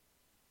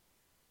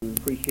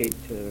appreciate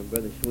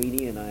Brother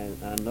Sweeney, and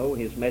I know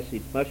his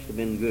message must have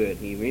been good.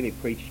 He really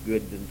preached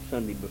good the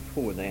Sunday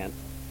before that.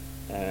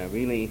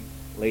 Really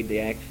laid the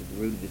axe at the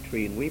root of the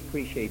tree, and we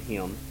appreciate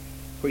him.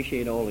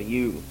 Appreciate all of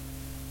you.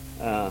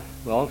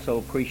 We also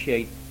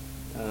appreciate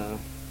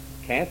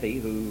Kathy,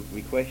 who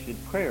requested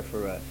prayer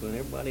for us when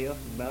everybody else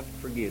was about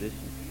to forget us.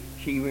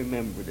 She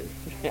remembered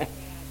us.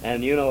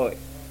 And you know,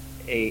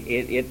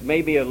 it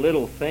may be a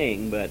little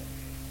thing, but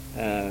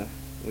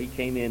we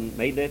came in,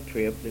 made that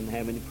trip, didn't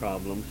have any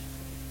problems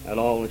at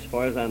all as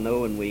far as I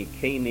know, and we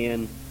came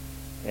in,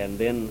 and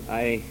then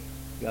I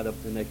got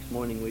up the next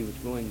morning. We was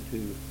going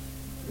to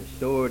the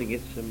store to get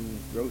some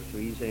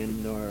groceries,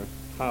 and our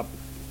top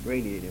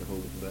radiator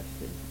hose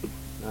busted.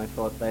 And I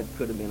thought that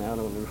could have been out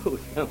on the road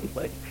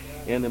someplace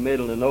in the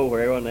middle of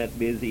nowhere on that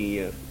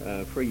busy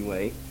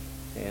freeway,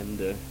 and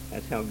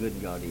that's how good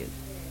God is.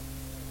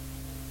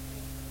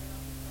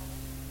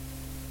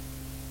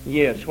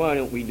 Yes, why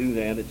don't we do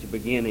that at the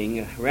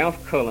beginning?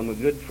 Ralph Cullum, a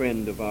good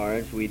friend of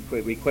ours, we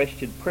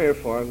requested prayer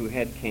for, who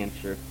had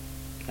cancer,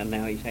 and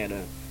now he's had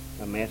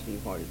a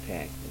massive heart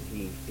attack. And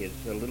he is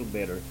a little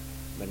better,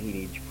 but he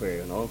needs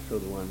prayer. And also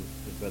the one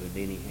that Brother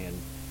Denny had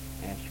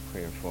asked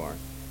prayer for.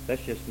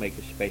 Let's just make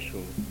a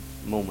special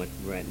moment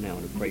right now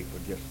to pray for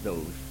just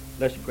those.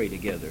 Let's pray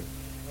together.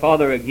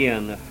 Father,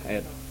 again,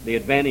 at the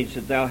advantage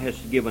that Thou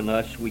hast given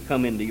us, we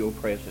come into Your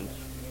presence.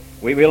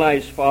 We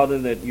realize, Father,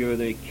 that You're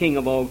the King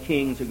of all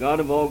kings, the God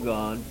of all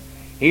gods,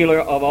 healer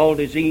of all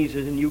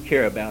diseases, and You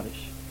care about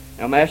us.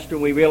 Now, Master,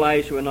 we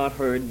realize we're not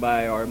heard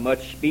by our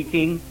much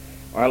speaking,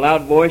 our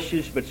loud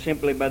voices, but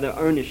simply by the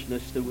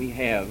earnestness that we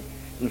have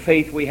and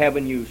faith we have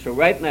in You. So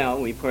right now,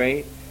 we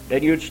pray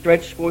that You'd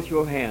stretch forth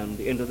Your hand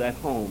into that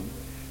home.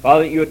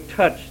 Father, You'd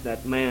touch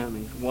that man,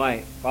 his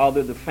wife,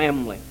 Father, the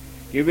family.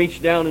 You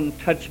reach down and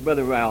touch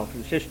Brother Ralph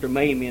and Sister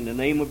Mamie in the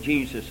name of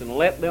Jesus, and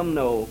let them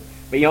know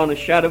beyond a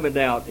shadow of a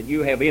doubt that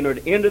You have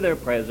entered into their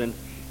presence,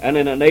 and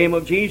in the name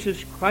of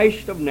Jesus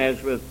Christ of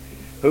Nazareth,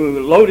 who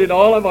loaded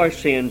all of our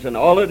sins and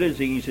all our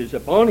diseases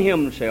upon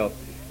Himself,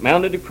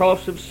 mounted the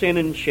cross of sin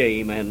and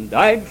shame, and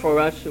died for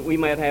us that we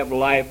might have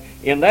life.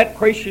 In that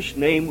precious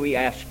name we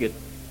ask it,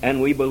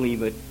 and we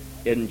believe it.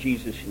 In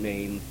Jesus'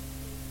 name,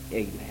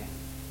 amen.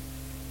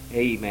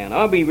 Amen.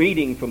 I'll be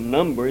reading from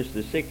Numbers,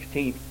 the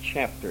 16th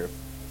chapter.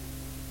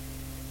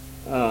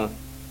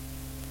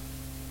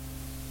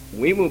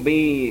 We will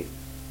be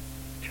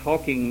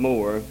talking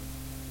more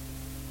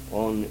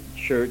on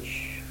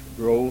church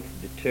growth,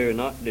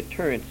 not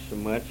deterrence so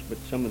much, but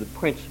some of the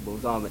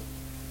principles of it.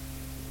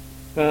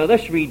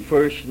 Let's read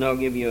first, and I'll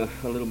give you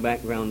a little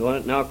background on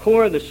it. Now,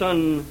 Korah, the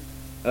son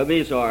of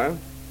Izhar,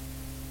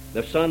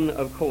 the son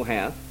of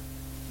Kohath,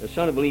 the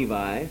son of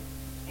Levi,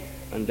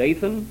 and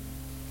Dathan,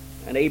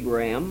 and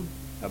Abiram,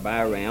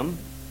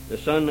 the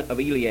son of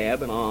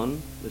Eliab, and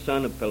On, the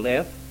son of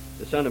Peleth,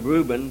 the son of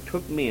Reuben,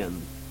 took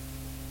men.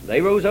 They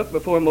rose up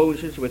before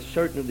Moses with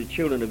certain of the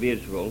children of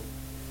Israel,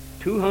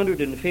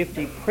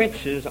 250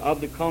 princes of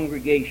the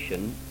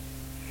congregation,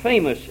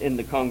 famous in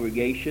the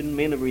congregation,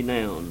 men of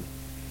renown.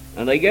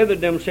 And they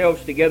gathered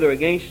themselves together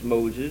against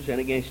Moses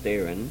and against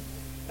Aaron,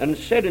 and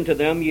said unto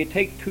them, Ye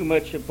take too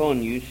much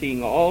upon you,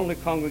 seeing all the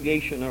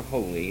congregation are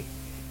holy,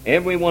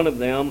 every one of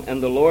them,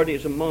 and the Lord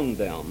is among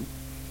them.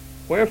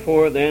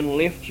 Wherefore then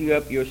lift you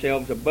up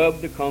yourselves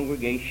above the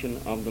congregation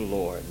of the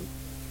Lord.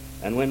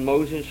 And when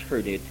Moses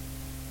heard it,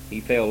 he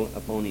fell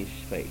upon his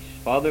face.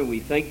 Father, we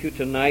thank You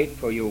tonight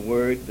for Your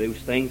word, those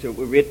things that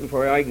were written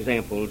for our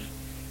examples.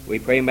 We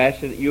pray,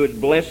 Master, that You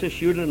would bless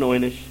us, You'd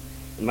anoint us,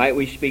 and might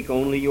we speak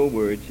only Your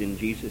words. In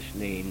Jesus'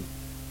 name,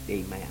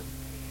 amen.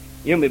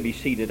 You may be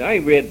seated. I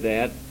read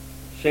that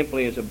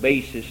simply as a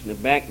basis and a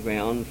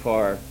background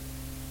for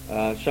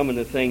some of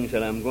the things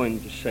that I'm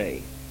going to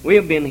say. We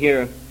have been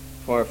here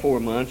for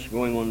 4 months,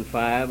 going on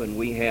 5, and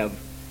we have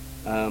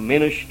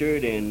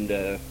ministered and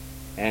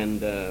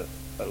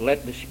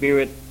let the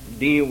Spirit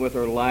deal with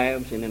our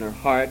lives and in our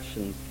hearts,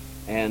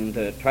 and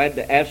tried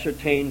to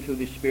ascertain through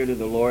the Spirit of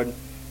the Lord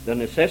the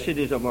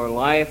necessities of our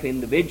life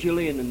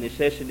individually and the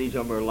necessities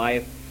of our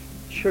life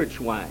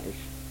church-wise.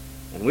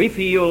 And we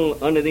feel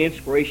under the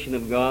inspiration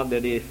of God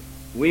that if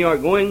we are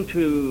going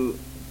to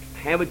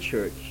have a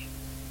church,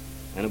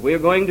 and if we are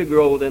going to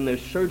grow, then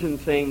there's certain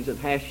things that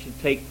has to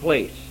take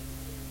place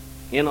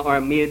in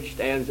our midst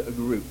as a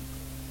group.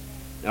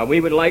 Now,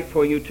 we would like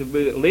for you to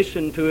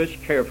listen to us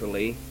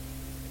carefully,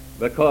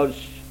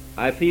 because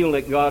I feel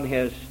that God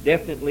has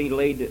definitely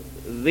laid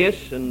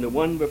this and the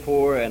one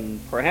before, and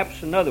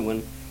perhaps another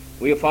one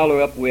we'll follow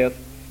up with,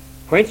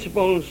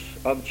 principles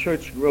of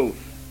church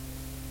growth.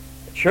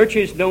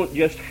 Churches don't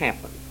just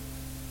happen.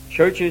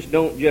 Churches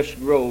don't just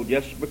grow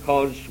just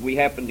because we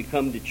happen to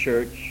come to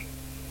church,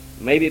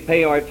 maybe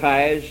pay our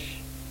tithes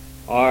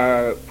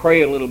or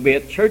pray a little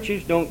bit.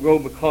 Churches don't grow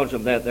because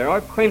of that. There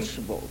are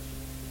principles,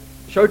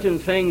 certain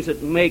things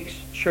that makes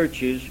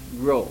churches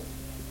grow.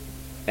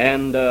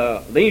 And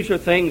these are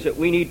things that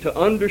we need to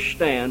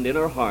understand in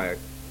our heart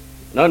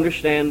and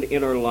understand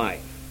in our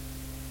life.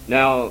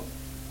 Now,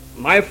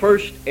 my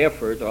first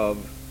effort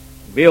of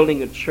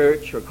building a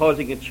church or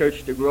causing a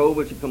church to grow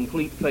was a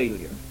complete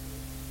failure.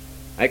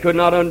 I could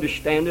not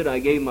understand it. I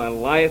gave my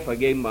life, I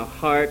gave my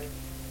heart,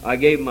 I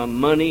gave my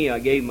money, I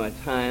gave my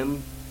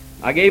time.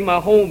 I gave my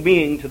whole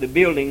being to the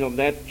building of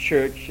that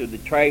church, to the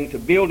trying to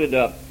build it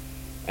up,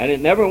 and it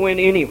never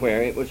went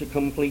anywhere. It was a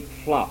complete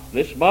flop.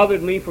 This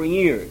bothered me for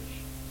years.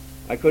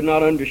 I could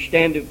not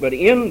understand it, but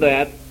in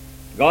that,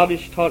 God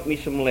has taught me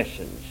some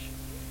lessons.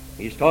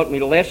 He's taught me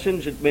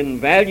lessons that have been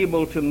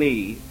valuable to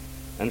me,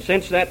 and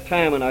since that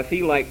time, and I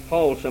feel like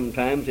Paul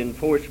sometimes in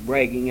forced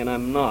bragging, and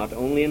I'm not,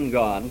 only in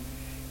God,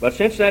 but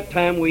since that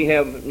time we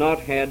have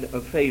not had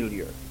a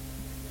failure.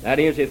 That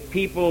is, if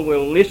people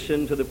will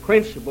listen to the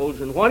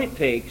principles and what it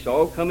takes,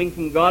 all coming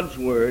from God's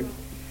Word,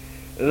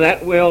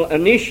 that will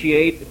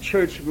initiate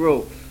church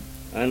growth.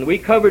 And we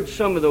covered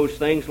some of those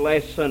things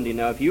last Sunday.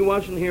 Now, if you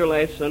wasn't here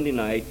last Sunday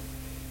night,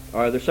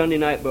 or the Sunday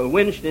night, but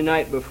Wednesday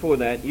night before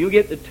that, you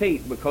get the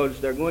tape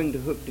because they're going to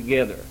hook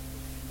together.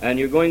 And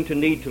you're going to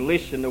need to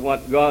listen to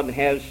what God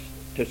has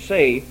to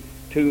say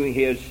to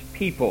His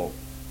people.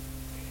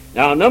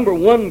 Now, number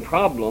one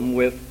problem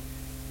with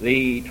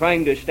the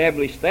trying to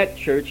establish that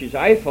church is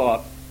I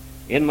thought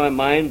in my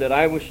mind that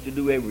I was to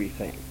do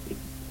everything.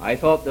 I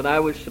thought that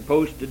I was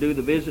supposed to do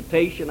the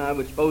visitation, I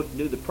was supposed to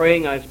do the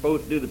praying, I was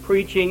supposed to do the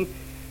preaching.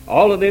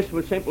 All of this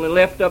was simply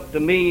left up to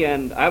me,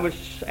 and I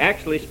was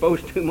actually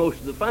supposed to do most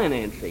of the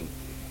financing.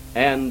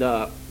 And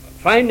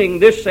finding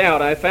this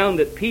out, I found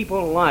that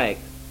people like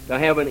to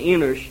have an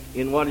interest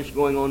in what is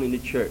going on in the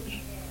church.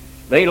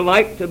 They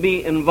like to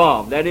be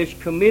involved. That is,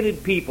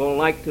 committed people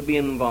like to be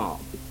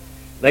involved.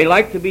 They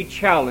like to be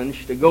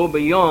challenged to go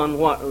beyond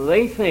what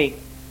they think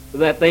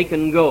that they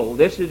can go.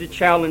 This is a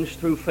challenge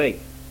through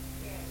faith.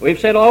 We've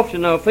said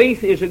often now,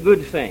 faith is a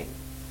good thing.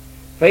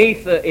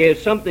 Faith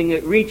is something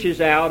that reaches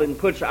out and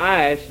puts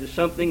eyes to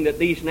something that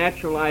these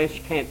natural eyes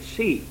can't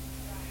see.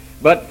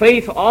 But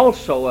faith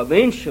also,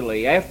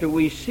 eventually, after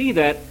we see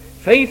that,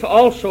 faith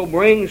also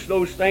brings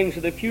those things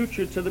of the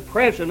future to the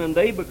present, and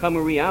they become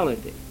a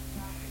reality.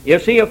 You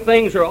see, if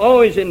things are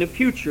always in the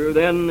future,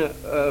 then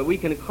we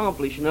can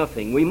accomplish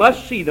nothing. We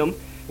must see them,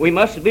 we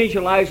must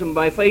visualize them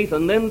by faith,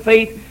 and then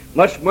faith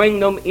must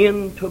bring them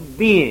into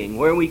being,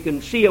 where we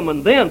can see them.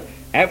 And then,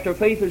 after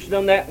faith has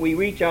done that, we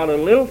reach out a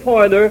little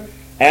farther,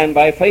 and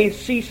by faith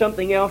see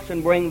something else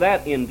and bring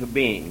that into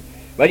being.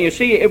 But you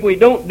see, if we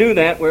don't do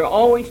that, we're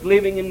always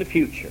living in the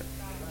future.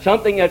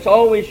 Something that's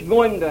always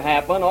going to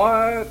happen,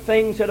 or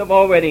things that have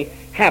already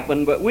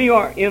happened, but we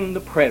are in the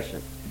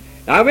present.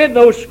 Now, I read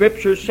those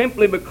scriptures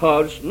simply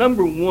because,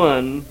 number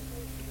one,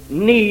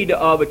 need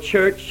of a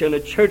church and a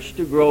church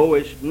to grow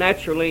is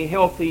naturally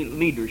healthy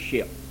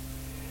leadership.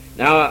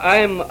 Now,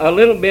 I'm a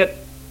little bit,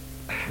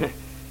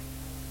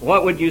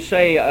 what would you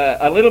say,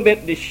 a little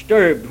bit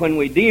disturbed when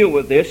we deal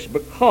with this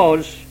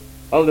because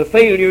of the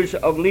failures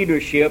of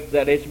leadership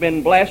that has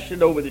been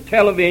blasted over the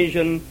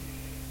television,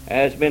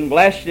 has been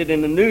blasted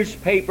in the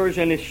newspapers,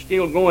 and is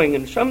still going.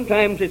 And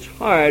sometimes it's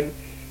hard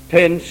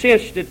to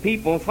insist that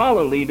people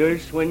follow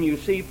leaders when you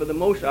see, for the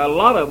most, a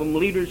lot of them,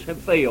 leaders have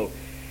failed.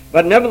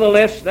 But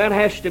nevertheless, that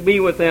has to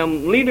be with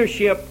them.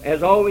 Leadership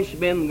has always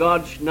been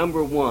God's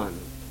number one.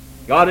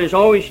 God has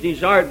always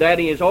desired that.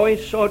 He has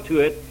always saw to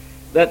it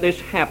that this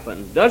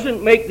happened.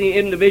 Doesn't make the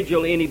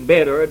individual any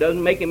better. It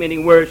doesn't make him any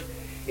worse.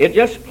 It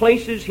just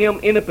places him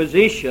in a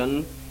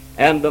position,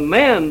 and the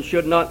man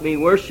should not be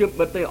worshipped,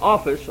 but the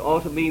office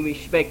ought to be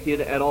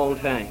respected at all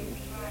times.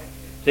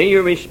 See,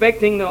 you're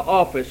respecting the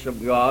office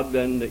of God,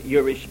 and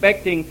you're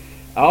respecting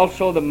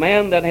also the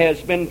man that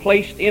has been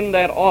placed in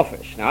that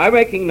office. Now, I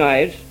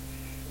recognize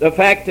the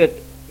fact that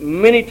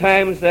many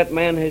times that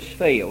man has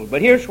failed.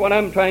 But here's what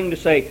I'm trying to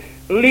say.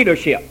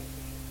 Leadership.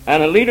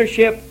 And a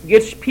leadership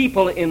gets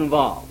people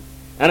involved.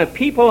 And if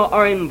people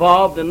are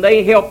involved and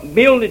they help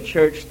build a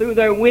church through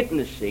their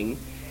witnessing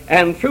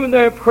and through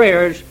their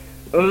prayers,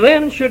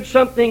 then should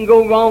something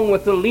go wrong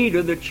with the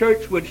leader, the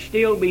church would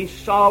still be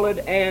solid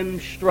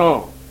and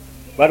strong.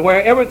 But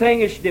where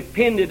everything is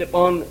dependent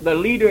upon the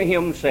leader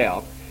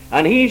himself,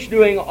 and he's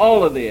doing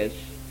all of this,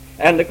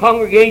 and the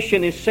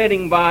congregation is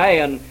sitting by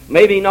and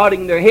maybe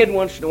nodding their head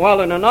once in a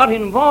while and are not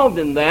involved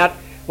in that,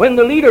 when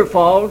the leader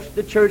falls,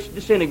 the church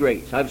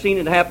disintegrates. I've seen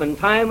it happen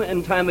time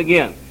and time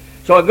again.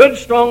 So a good,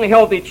 strong,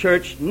 healthy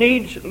church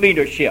needs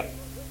leadership.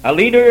 A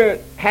leader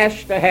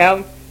has to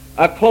have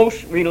a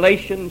close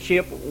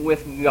relationship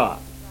with God.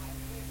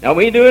 Now,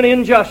 we do an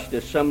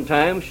injustice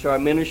sometimes to our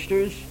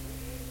ministers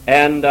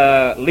and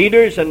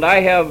leaders, and I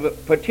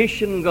have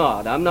petitioned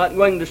God. I'm not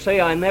going to say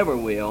I never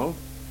will,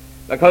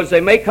 because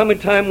there may come a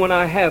time when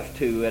I have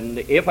to, and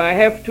if I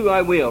have to,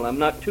 I will. I'm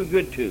not too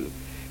good to.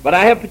 But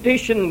I have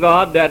petitioned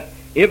God that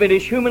if it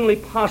is humanly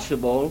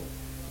possible,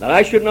 that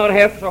I should not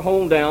have to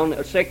hold down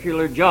a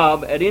secular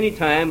job at any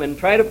time and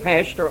try to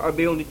pastor or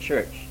build a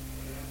church.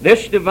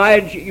 This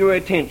divides your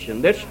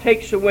attention. This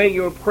takes away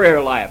your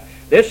prayer life.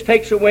 This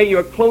takes away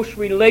your close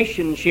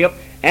relationship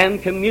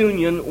and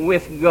communion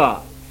with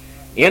God.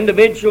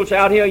 Individuals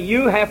out here,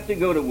 you have to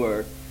go to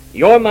work.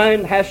 Your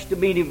mind has to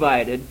be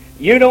divided.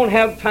 You don't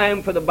have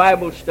time for the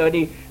Bible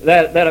study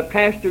that a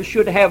pastor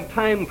should have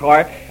time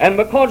for. And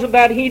because of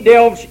that, he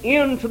delves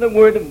into the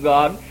Word of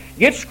God,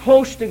 gets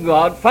close to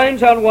God,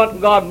 finds out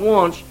what God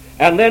wants,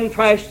 and then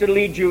tries to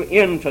lead you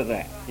into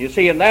that. You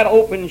see, and that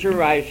opens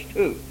your eyes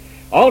too.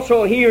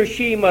 Also, he or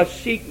she must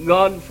seek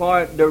God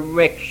for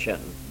direction.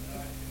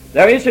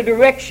 There is a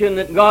direction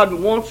that God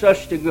wants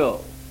us to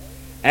go.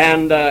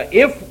 And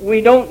if we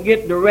don't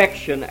get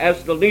direction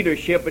as the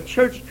leadership, a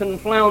church can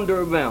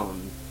flounder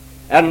around.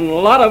 And a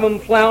lot of them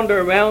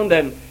flounder around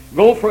and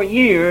go for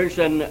years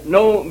and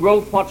no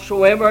growth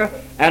whatsoever.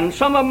 And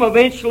some of them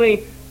eventually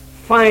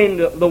find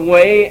the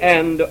way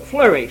and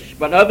flourish.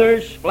 But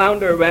others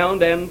flounder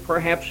around and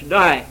perhaps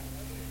die.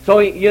 So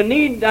you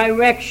need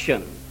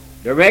direction.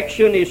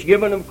 Direction is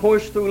given, of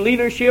course, through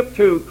leadership,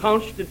 through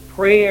constant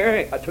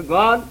prayer to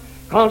God,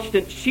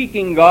 constant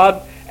seeking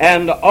God,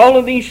 and all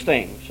of these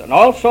things. And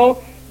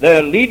also,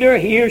 the leader,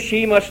 he or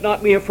she, must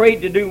not be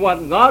afraid to do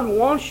what God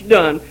wants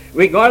done,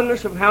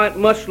 regardless of how it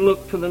must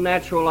look to the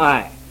natural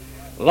eye.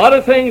 A lot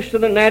of things to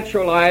the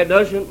natural eye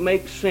doesn't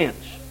make sense.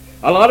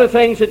 A lot of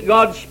things that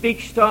God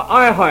speaks to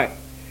our heart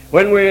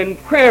when we're in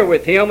prayer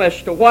with Him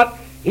as to what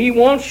He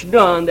wants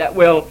done that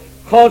will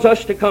cause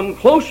us to come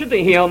closer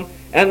to Him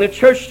and the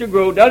church to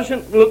grow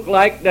doesn't look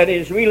like that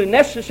is really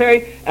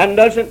necessary and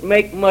doesn't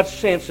make much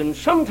sense. And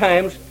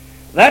sometimes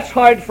that's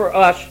hard for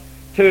us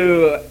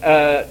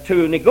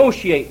to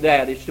negotiate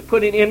that, is to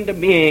put it into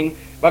being,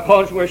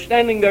 because we're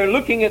standing there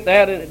looking at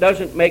that and it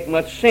doesn't make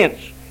much sense.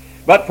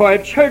 But for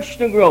a church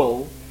to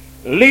grow,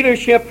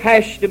 leadership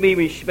has to be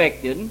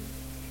respected,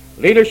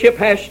 leadership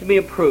has to be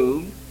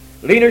approved,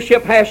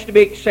 leadership has to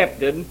be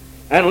accepted,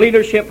 and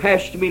leadership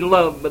has to be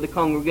loved by the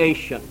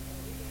congregation.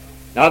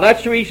 Now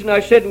that's the reason I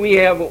said we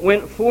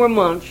went 4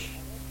 months.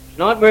 It's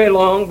not very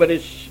long, but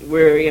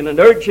we're in an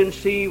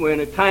urgency. We're in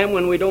a time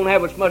when we don't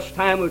have as much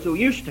time as we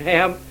used to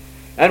have.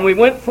 And we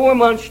went 4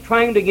 months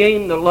trying to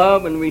gain the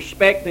love and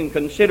respect and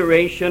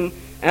consideration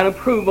and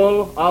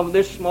approval of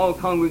this small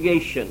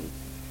congregation.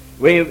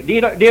 We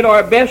did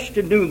our best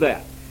to do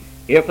that.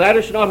 If that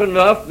is not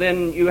enough,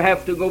 then you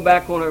have to go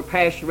back on our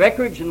past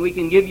records, and we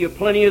can give you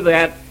plenty of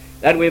that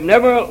we've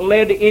never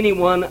led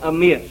anyone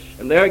amiss.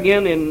 And there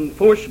again, in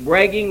forced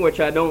bragging, which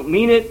I don't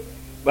mean it,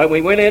 but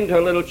we went into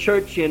a little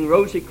church in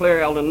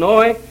Rosiclare,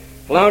 Illinois,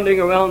 floundering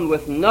around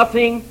with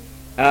nothing,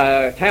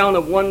 a town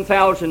of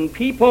 1,000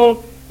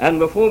 people, and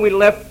before we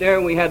left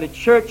there, we had a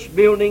church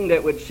building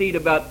that would seat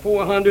about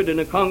 400 and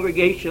a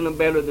congregation of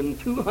better than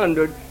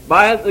 200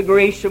 by the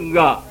grace of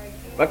God.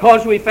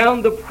 Because we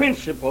found the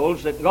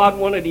principles that God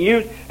wanted to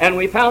use, and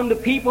we found the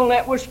people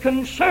that was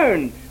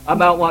concerned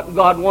about what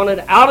God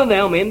wanted out of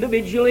them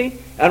individually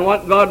and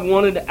what God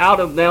wanted out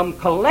of them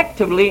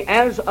collectively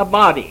as a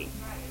body.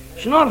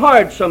 It's not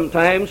hard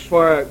sometimes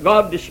for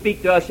God to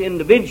speak to us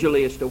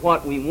individually as to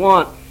what we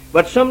want,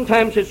 but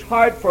sometimes it's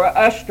hard for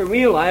us to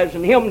realize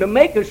and Him to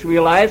make us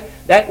realize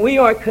that we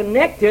are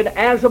connected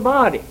as a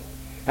body.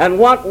 And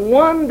what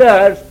one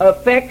does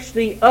affects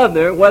the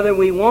other, whether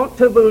we want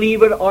to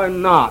believe it or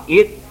not.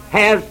 It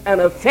has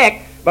an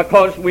effect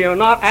because we are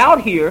not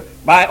out here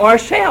by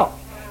ourselves.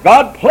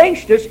 God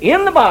placed us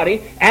in the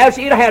body as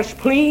it has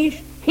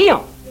pleased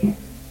Him.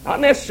 Not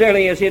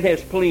necessarily as it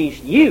has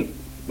pleased you,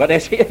 but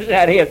as it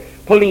has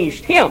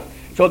pleased Him.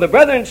 So the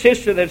brother and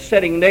sister that's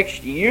sitting next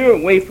to you,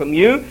 away from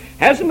you,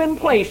 hasn't been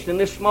placed in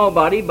this small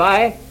body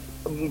by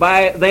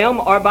them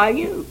or by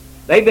you.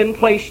 They've been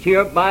placed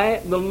here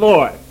by the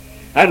Lord.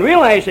 And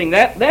realizing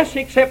that, let's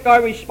accept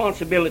our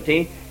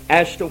responsibility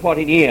as to what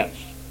it is.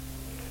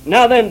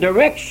 Now then,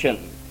 direction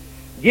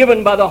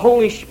given by the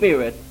Holy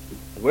Spirit,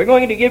 we're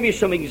going to give you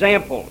some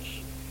examples,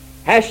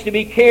 has to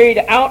be carried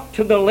out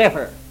to the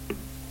letter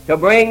to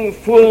bring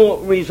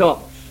full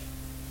results.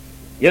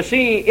 You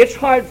see, it's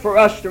hard for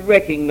us to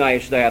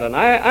recognize that, and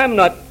I'm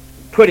not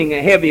putting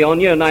a heavy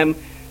on you, and I'm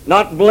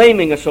not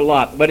blaming us a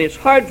lot, but it's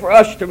hard for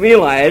us to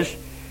realize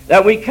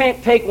that we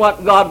can't take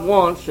what God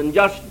wants and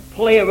just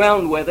play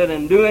around with it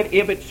and do it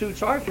if it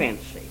suits our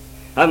fancy,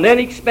 and then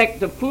expect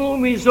the full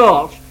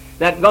results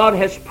that God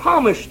has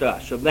promised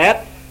us of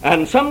that.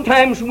 And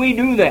sometimes we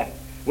do that.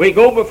 We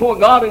go before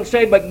God and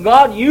say, but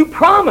God, you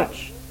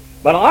promised.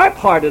 But our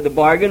part of the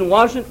bargain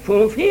wasn't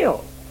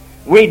fulfilled.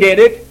 We did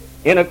it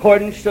in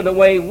accordance to the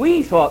way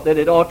we thought that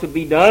it ought to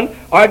be done,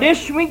 or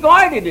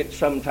disregarded it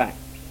sometimes.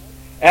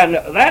 And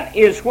that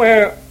is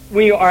where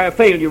we are a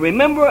failure.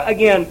 Remember,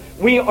 again,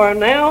 we are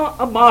now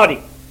a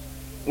body.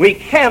 We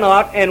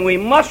cannot and we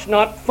must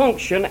not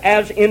function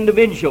as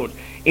individuals.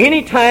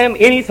 Anytime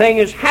anything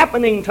is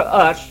happening to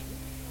us,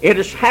 it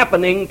is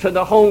happening to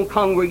the whole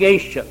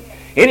congregation.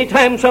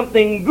 Anytime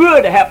something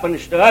good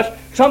happens to us,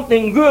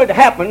 something good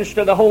happens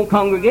to the whole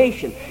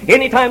congregation.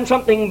 Anytime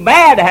something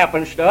bad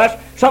happens to us,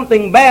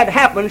 something bad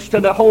happens to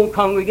the whole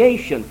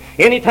congregation.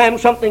 Anytime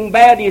something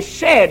bad is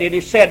said, it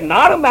is said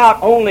not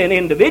about only an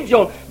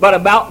individual, but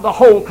about the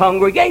whole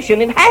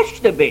congregation. It has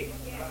to be.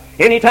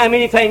 Anytime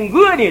anything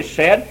good is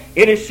said,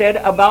 it is said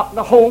about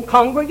the whole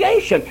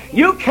congregation.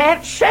 You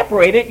can't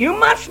separate it. You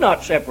must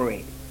not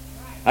separate it.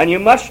 And you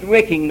must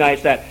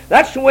recognize that.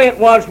 That's the way it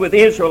was with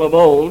Israel of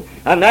old,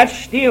 and that's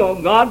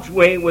still God's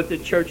way with the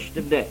church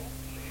today.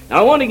 Now,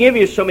 I want to give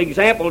you some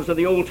examples of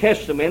the Old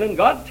Testament, and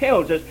God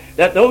tells us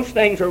that those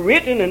things are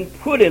written and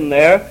put in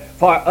there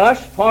for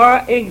us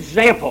for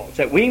examples,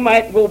 that we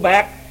might go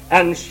back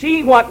and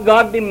see what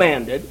God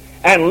demanded,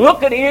 and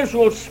look at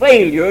Israel's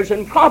failures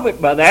and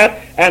profit by that,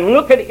 and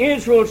look at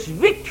Israel's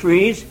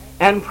victories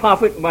and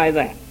profit by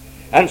that.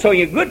 And so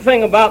the good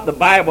thing about the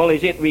Bible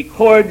is it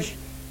records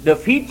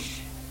defeats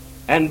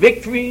and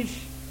victories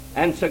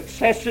and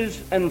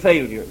successes and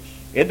failures.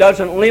 It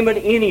doesn't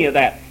limit any of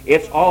that.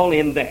 It's all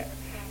in there.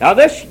 Now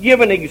let's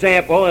give an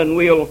example, and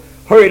we'll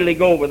hurriedly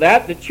go over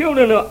that. The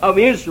children of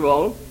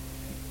Israel,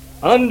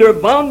 under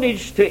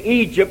bondage to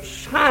Egypt,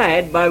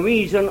 sighed by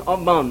reason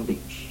of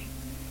bondage.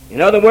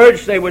 In other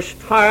words, they was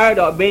tired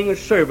of being a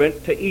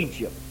servant to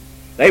Egypt.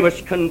 They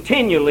was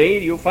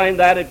continually, you'll find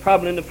that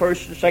probably in the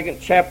first or second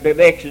chapter of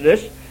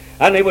Exodus,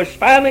 and they was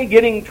finally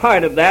getting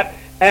tired of that,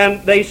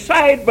 and they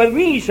sighed by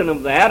reason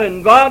of that,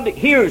 and God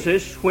hears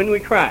us when we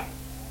cry.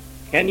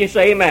 Can you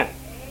say amen?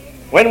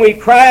 When we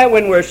cry,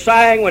 when we're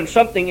sighing, when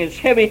something is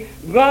heavy,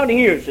 God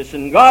hears us.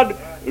 And God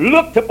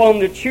looked upon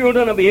the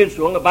children of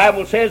Israel, the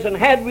Bible says, and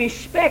had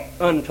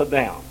respect unto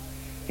them.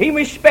 He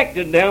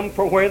respected them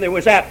for where they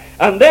was at.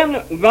 And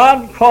then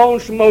God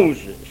calls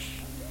Moses.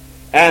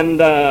 And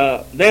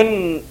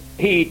then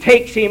he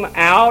takes him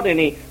out and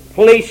he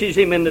places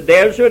him in the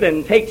desert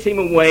and takes him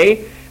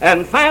away.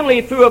 And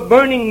finally, through a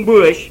burning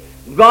bush,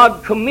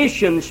 God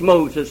commissions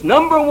Moses.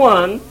 Number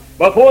one,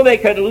 before they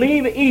could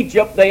leave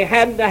Egypt, they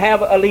had to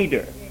have a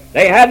leader.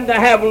 They had to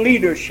have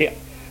leadership.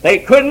 They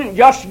couldn't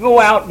just go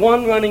out,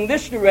 one running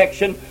this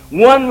direction,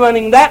 one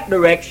running that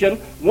direction,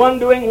 one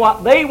doing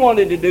what they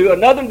wanted to do,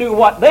 another do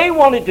what they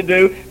wanted to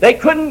do. They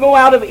couldn't go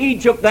out of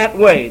Egypt that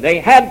way. They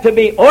had to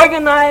be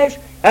organized,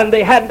 and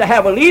they had to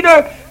have a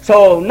leader.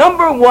 So,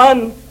 number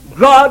one,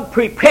 God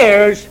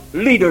prepares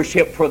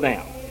leadership for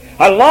them.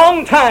 A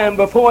long time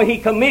before he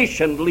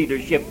commissioned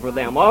leadership for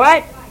them, all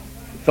right?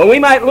 So we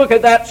might look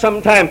at that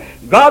sometime.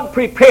 God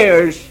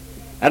prepares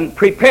and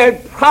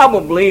prepared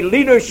probably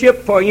leadership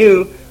for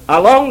you a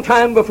long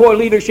time before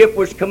leadership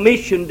was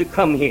commissioned to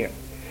come here.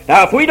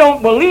 Now, if we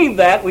don't believe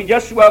that, we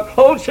just well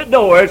close the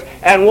doors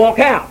and walk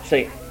out,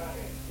 see.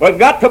 We've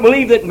got to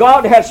believe that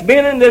God has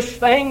been in this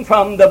thing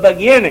from the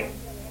beginning.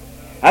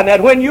 And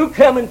that when you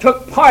come and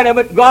took part of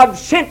it, God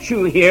sent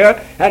you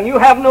here, and you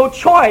have no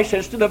choice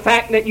as to the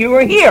fact that you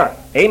are here.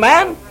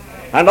 Amen?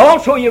 And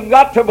also you've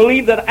got to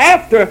believe that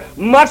after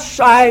much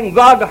sighing,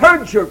 God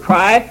heard your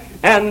cry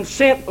and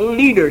sent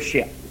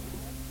leadership.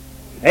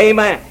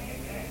 Amen.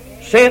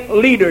 Sent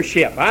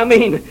leadership. I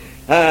mean,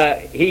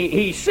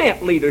 he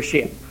sent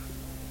leadership.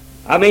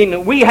 I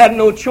mean, we had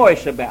no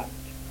choice about it.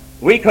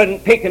 We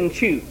couldn't pick and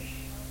choose.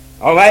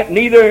 All right?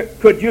 Neither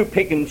could you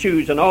pick and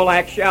choose in all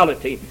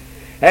actuality.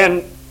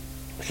 And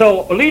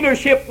so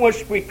leadership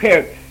was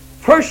prepared.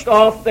 First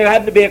off, there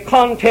had to be a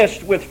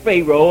contest with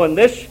Pharaoh, and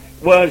this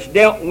was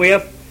dealt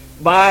with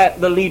by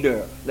the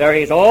leader. There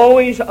is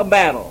always a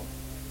battle,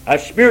 a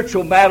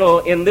spiritual battle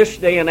in this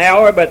day and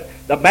hour, but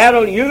the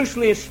battle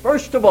usually is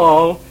first of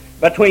all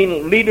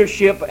between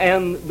leadership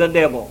and the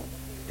devil.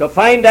 To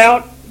find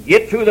out,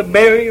 get through the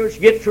barriers,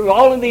 get through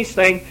all of these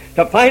things,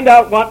 to find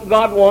out what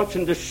God wants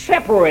and to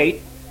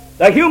separate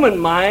the human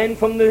mind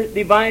from the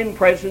divine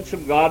presence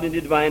of God and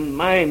the divine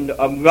mind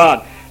of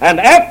God. And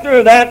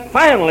after that,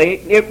 finally,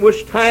 it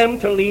was time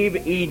to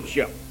leave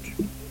Egypt.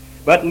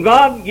 But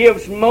God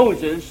gives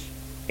Moses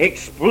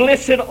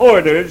explicit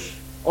orders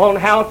on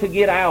how to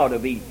get out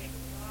of Egypt.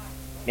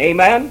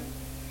 Amen?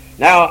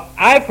 Now,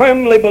 I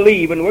firmly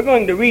believe, and we're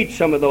going to read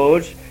some of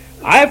those,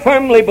 I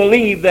firmly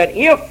believe that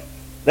if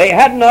they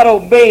had not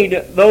obeyed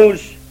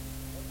those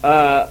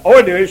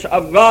orders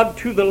of God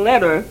to the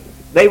letter,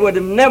 they would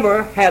have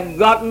never have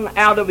gotten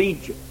out of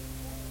Egypt.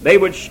 They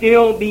would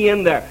still be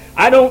in there.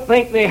 I don't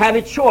think they had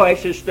a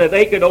choice as to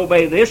they could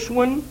obey this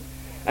one,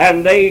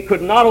 and they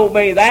could not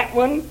obey that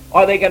one,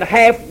 or they could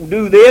half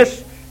do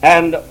this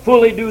and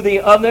fully do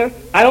the other.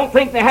 I don't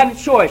think they had a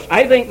choice.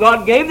 I think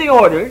God gave the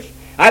orders.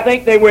 I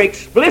think they were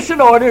explicit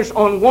orders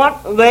on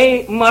what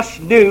they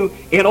must do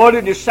in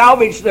order to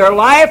salvage their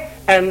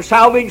life and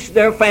salvage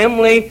their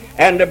family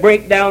and to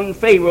break down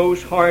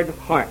Pharaoh's hard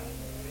heart.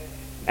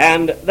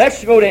 And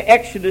let's go to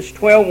Exodus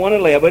 12, 1,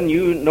 11.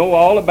 You know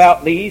all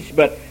about these,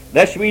 but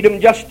let's read them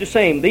just the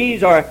same.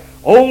 These are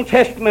Old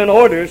Testament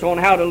orders on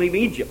how to leave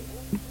Egypt.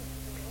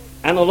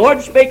 And the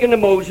Lord spake unto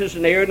Moses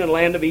and Aaron in the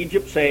land of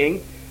Egypt,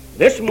 saying,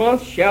 This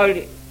month shall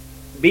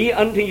be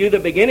unto you the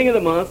beginning of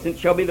the month, and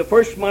shall be the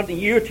first month of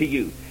the year to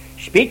you.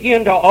 Speak ye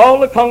unto all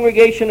the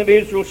congregation of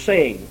Israel,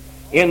 saying,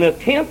 In the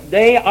 10th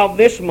day of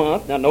this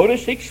month, now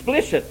notice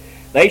explicit,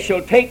 they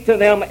shall take to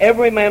them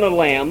every man a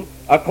lamb,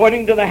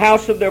 according to the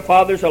house of their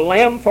fathers, a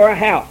lamb for a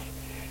house.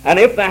 And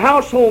if the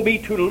household be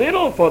too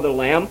little for the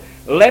lamb,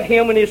 let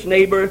him and his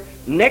neighbor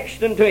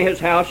next unto his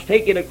house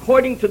take it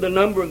according to the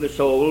number of the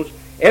souls.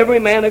 Every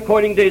man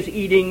according to his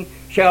eating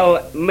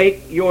shall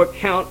make your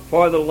count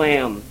for the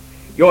lamb.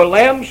 Your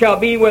lamb shall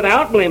be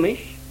without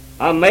blemish,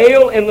 a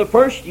male in the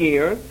first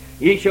year,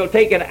 ye shall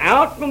take it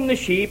out from the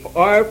sheep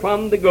or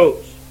from the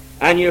goats,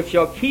 and ye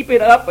shall keep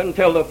it up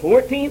until the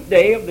 14th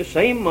day of the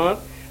same month,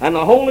 and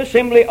the whole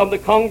assembly of the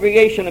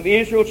congregation of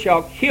Israel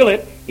shall kill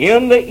it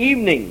in the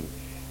evening.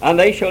 And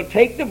they shall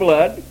take the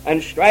blood,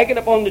 and strike it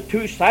upon the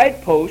two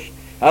side posts,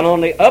 and on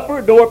the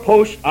upper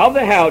doorposts of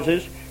the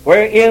houses,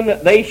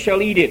 wherein they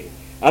shall eat it.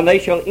 And they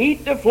shall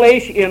eat the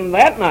flesh in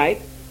that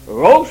night,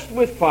 roast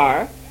with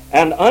fire,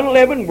 and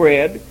unleavened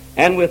bread,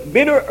 and with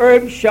bitter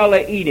herbs shall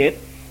they eat it.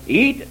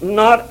 Eat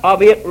not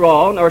of it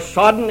raw, nor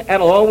sodden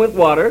at all with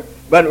water,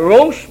 but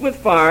roast with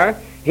fire,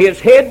 his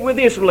head with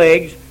his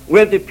legs,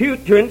 with the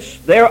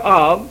putridness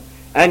thereof,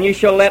 and ye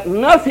shall let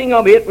nothing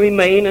of it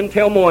remain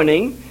until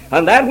morning,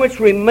 and that which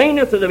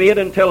remaineth of it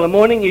until the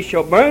morning ye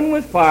shall burn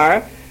with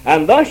fire,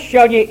 and thus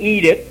shall ye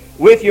eat it,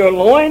 with your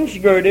loins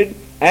girded,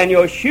 and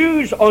your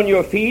shoes on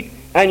your feet,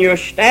 and your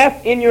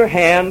staff in your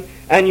hand,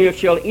 and you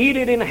shall eat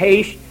it in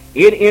haste.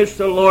 It is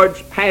the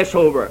Lord's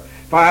Passover.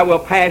 For I will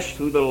pass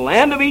through the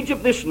land of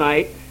Egypt this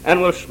night,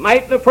 and will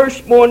smite the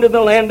firstborn of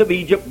the land of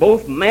Egypt,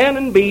 both man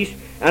and beast,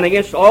 and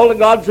against all the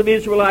gods of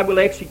Israel I will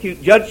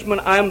execute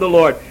judgment. I am the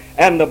Lord.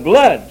 And the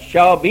blood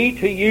shall be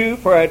to you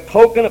for a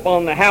token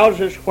upon the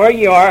houses where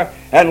ye are.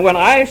 And when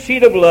I see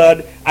the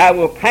blood, I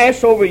will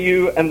pass over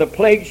you, and the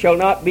plague shall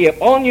not be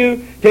upon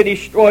you to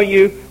destroy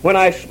you when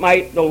I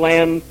smite the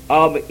land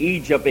of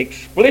Egypt.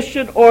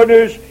 Explicit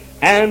orders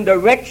and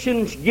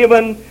directions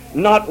given.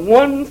 Not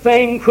one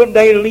thing could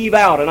they leave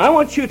out. And I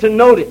want you to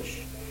notice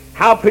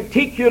how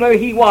particular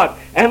he was.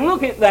 And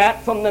look at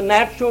that from the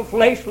natural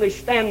fleshly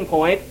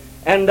standpoint.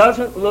 And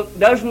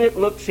doesn't it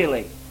look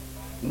silly?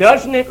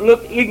 Doesn't it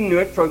look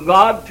ignorant for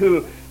God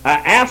to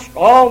ask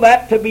all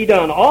that to be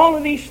done? All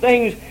of these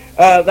things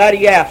that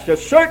he asked. A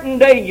certain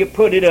day you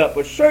put it up.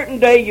 A certain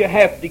day you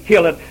have to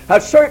kill it. A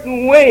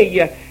certain way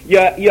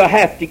you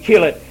have to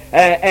kill it.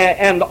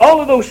 And all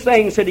of those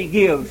things that he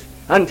gives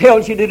and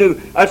tells you to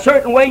do. A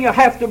certain way you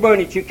have to burn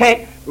it. You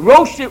can't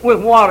roast it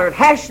with water. It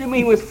has to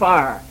be with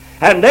fire.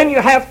 And then you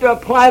have to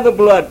apply the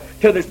blood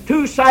to the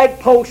two side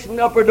posts and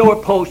upper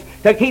door posts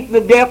to keep the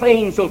death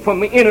angel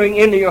from entering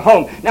into your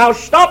home. Now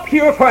stop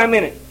here for a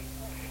minute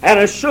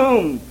and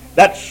assume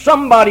that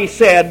somebody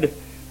said,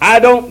 I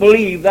don't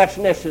believe that's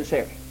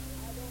necessary.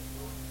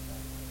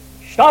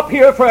 Stop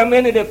here for a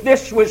minute if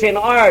this was in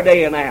our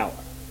day and hour,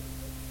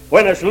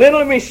 when as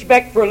little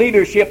respect for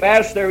leadership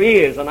as there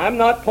is, and I'm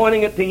not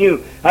pointing it to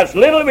you, as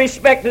little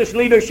respect as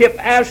leadership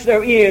as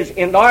there is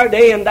in our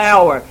day and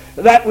hour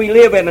that we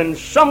live in, and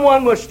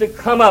someone was to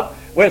come up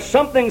with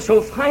something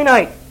so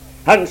finite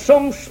and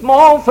some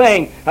small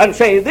thing and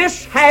say,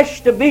 this has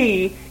to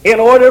be in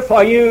order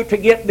for you to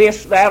get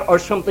this, that, or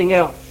something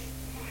else.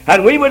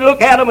 And we would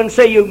look at them and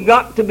say, you've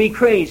got to be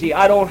crazy.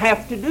 I don't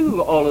have to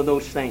do all of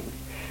those things.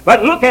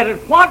 But look at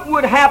it. What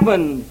would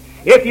happen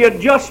if you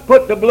just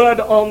put the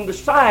blood on the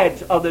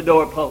sides of the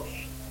doorpost?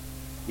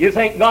 You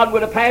think God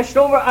would have passed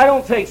over? I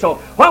don't think so.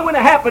 What would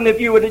have happened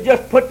if you would have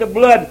just put the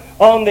blood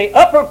on the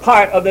upper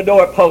part of the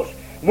doorpost?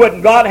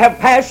 Would God have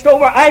passed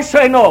over? I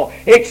say no.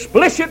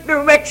 Explicit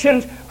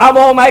directions of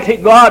Almighty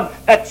God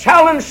that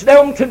challenged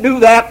them to do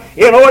that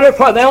in order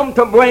for them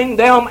to bring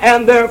them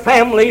and their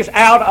families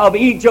out of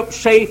Egypt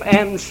safe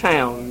and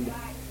sound.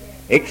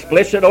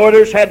 Explicit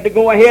orders had to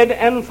go ahead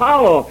and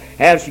follow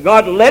as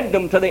God led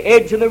them to the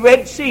edge of the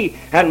Red Sea.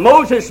 And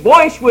Moses'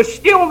 voice was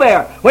still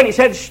there when he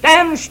said,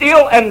 stand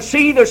still and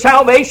see the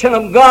salvation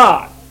of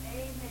God.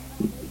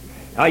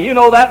 Now you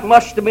know that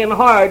must have been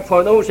hard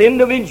for those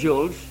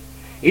individuals,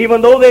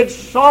 even though they'd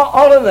saw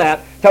all of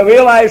that, to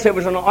realize there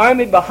was an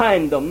army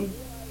behind them,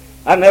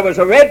 and there was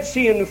a Red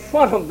Sea in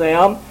front of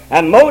them,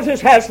 and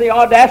Moses has the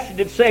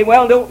audacity to say,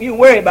 well, don't you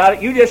worry about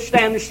it, you just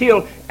stand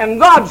still, and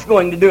God's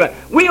going to do it.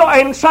 We are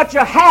in such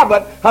a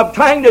habit of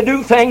trying to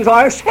do things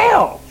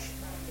ourselves.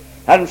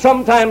 And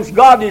sometimes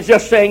God is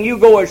just saying, you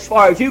go as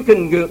far as you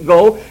can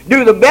go,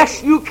 do the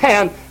best you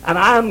can, and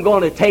I'm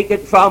going to take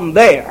it from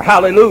there.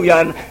 Hallelujah.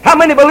 And how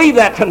many believe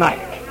that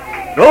tonight?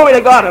 Glory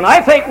to God. And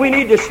I think we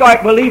need to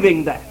start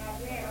believing that.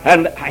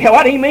 And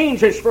what he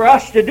means is for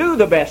us to do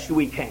the best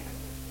we can.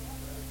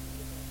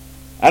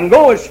 And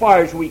go as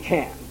far as we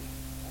can.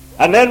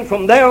 And then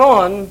from there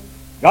on,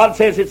 God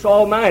says it's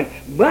all mine.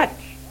 But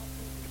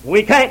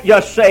we can't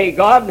just say,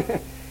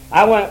 God,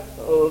 I want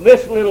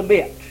this little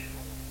bit.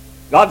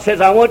 God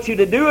says, I want you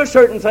to do a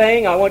certain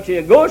thing. I want you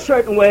to go a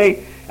certain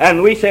way.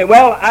 And we say,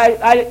 well,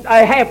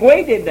 I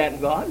halfway did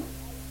that, God.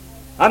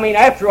 I mean,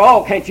 after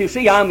all, can't you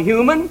see I'm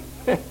human?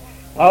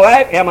 All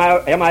right,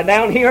 am I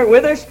down here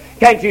with us?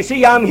 Can't you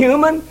see I'm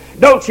human?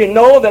 Don't you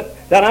know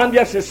that I'm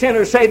just a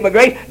sinner saved by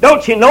grace?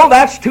 Don't you know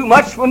that's too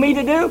much for me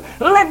to do?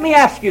 Let me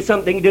ask you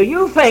something. Do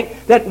you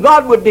think that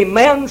God would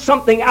demand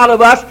something out of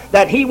us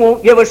that he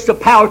won't give us the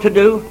power to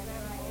do?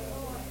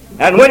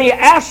 And when he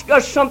asks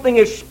us something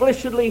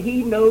explicitly,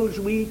 he knows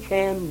we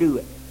can do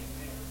it.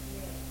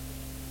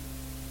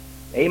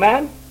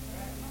 Amen?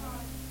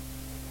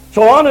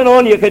 So on and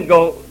on you could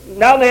go.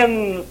 Now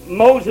then,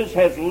 Moses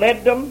has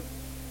led them.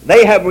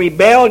 They have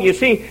rebelled. You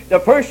see, the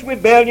first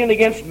rebellion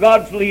against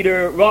God's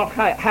leader wrought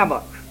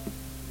havoc.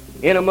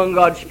 in among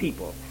God's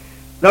people.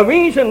 The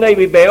reason they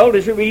rebelled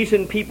is the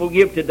reason people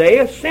give today,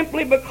 is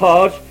simply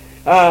because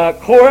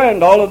Korah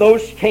and all of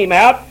those came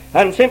out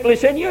and simply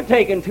said, you're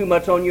taking too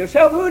much on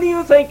yourself. Who do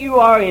you think you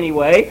are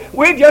anyway?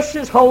 We're just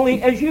as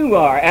holy as you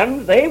are.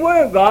 And they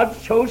were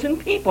God's chosen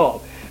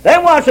people. There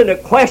wasn't a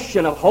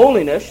question of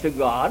holiness to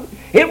God.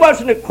 It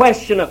wasn't a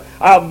question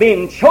of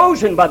being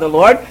chosen by the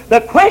Lord.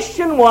 The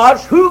question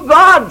was who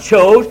God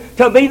chose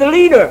to be the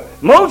leader.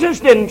 Moses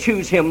didn't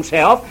choose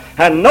himself,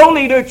 and no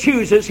leader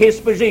chooses his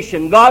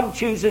position. God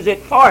chooses it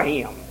for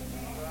him.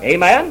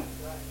 Amen?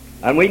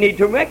 And we need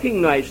to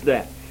recognize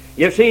that.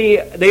 You see,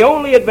 the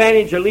only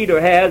advantage a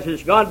leader has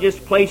is God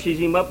just places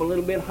him up a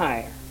little bit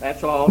higher.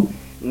 That's all.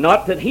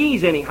 Not that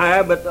he's any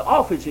higher, but the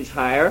office is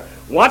higher.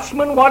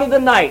 Watchman, what of the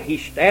night? He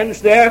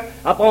stands there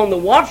up on the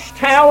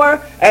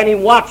watchtower and he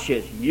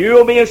watches.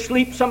 You'll be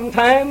asleep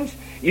sometimes.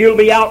 You'll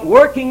be out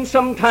working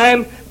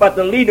sometime. But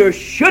the leader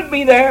should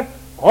be there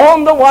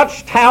on the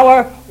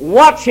watchtower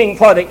watching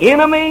for the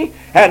enemy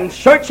and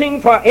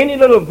searching for any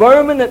little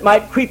vermin that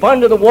might creep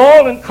under the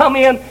wall and come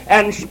in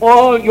and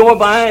spoil your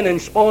vine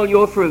and spoil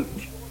your fruit.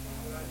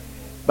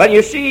 But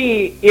you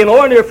see, in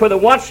order for the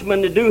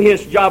watchman to do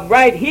his job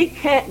right, he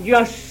can't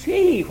just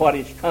see what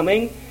is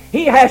coming.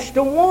 He has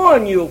to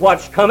warn you of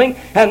what's coming,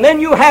 and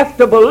then you have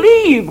to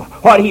believe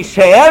what he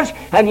says,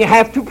 and you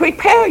have to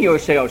prepare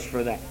yourselves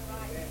for that.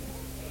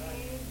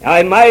 Now,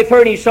 in my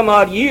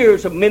 30-some-odd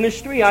years of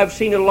ministry, I've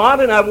seen a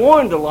lot and I've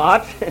warned a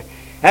lot,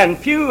 and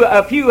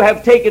a few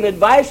have taken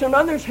advice and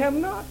others have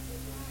not,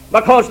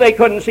 because they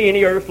couldn't see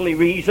any earthly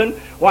reason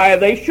why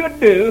they should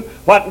do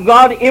what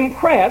God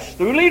impressed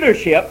through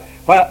leadership,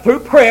 through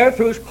prayer,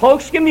 through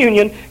close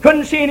communion,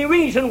 couldn't see any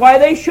reason why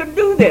they should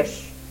do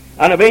this.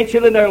 And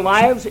eventually their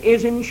lives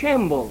is in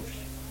shambles.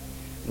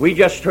 We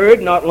just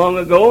heard not long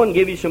ago, and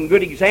give you some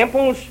good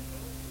examples,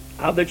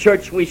 of the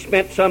church we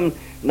spent some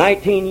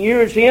 19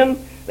 years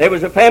in. There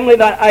was a family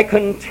that I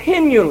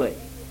continually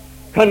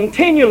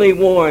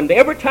warned.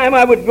 Every time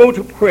I would go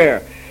to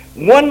prayer,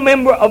 one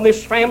member of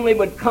this family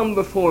would come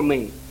before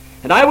me.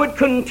 And I would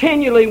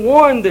continually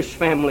warn this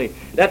family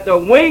that the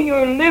way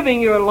you're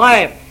living your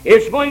life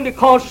is going to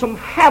cause some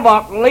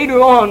havoc later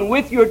on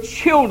with your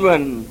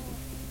children.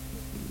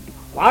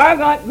 Well, I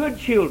got good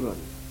children.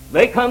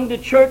 They come to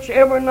church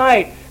every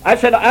night. I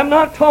said, I'm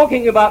not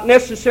talking about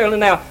necessarily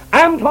now.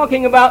 I'm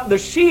talking about the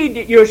seed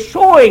that you're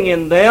sowing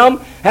in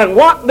them and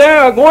what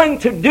they're going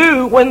to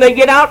do when they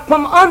get out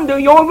from under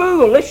your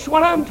rule. This is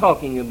what I'm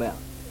talking about.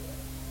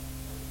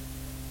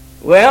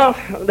 Well,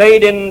 they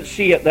didn't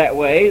see it that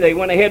way. They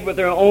went ahead with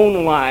their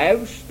own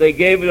lives. They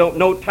gave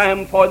no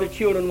time for the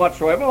children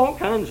whatsoever, all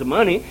kinds of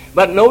money,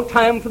 but no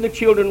time for the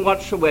children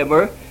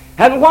whatsoever.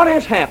 And what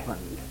has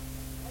happened?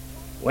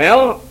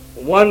 Well,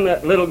 one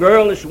little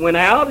girl has went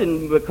out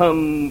and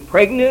become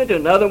pregnant.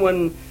 Another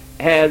one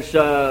has,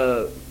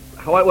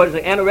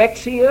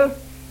 anorexia.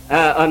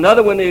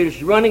 Another one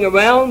is running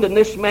around, and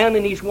this man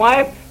and his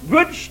wife,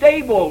 good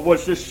stable,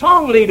 was the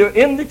song leader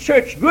in the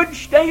church. Good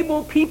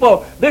stable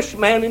people. This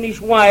man and his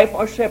wife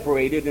are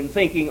separated and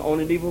thinking on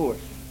a divorce.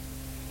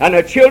 And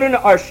their children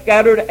are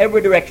scattered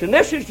every direction.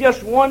 This is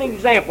just one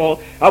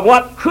example of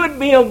what could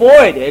be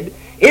avoided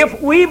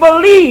if we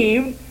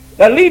believed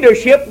the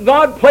leadership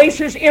God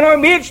places in our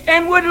midst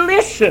and would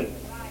listen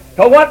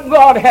to what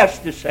God has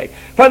to say.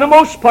 For the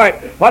most part,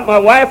 what my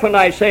wife and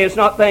I say is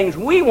not things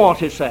we want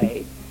to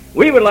say.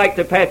 We would like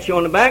to pat you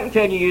on the back and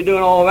tell you you're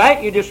doing all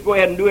right. You just go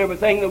ahead and do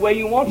everything the way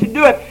you want to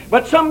do it.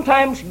 But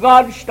sometimes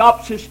God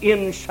stops us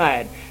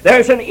inside.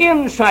 There's an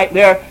insight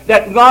there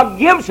that God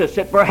gives us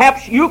that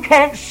perhaps you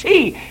can't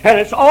see. And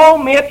it's all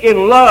meant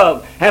in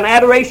love and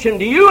adoration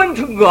to you and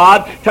to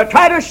God to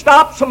try to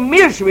stop some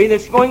misery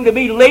that's going to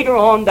be later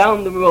on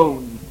down the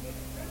road.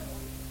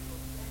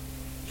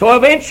 So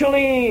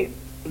eventually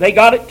they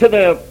got it to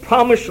the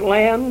promised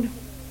land.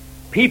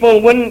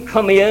 People wouldn't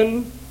come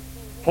in.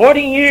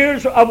 40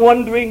 years of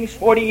wanderings,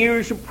 40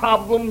 years of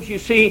problems. You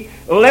see,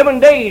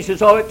 11 days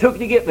is all it took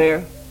to get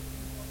there.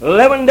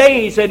 11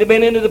 days they'd have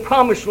been into the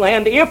promised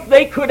land if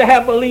they could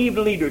have believed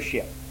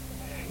leadership.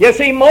 You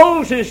see,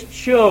 Moses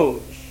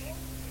chose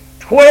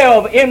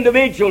 12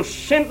 individuals,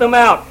 sent them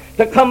out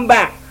to come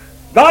back.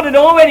 God had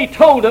already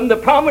told them the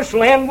promised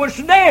land was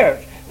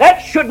theirs. That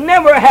should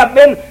never have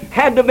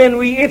had to been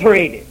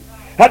reiterated.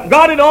 That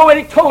God had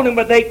already told them,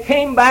 but they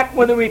came back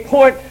with a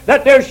report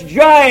that there's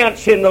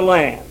giants in the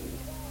land.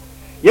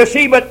 You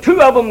see, but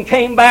 2 of them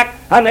came back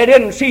and they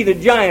didn't see the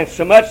giants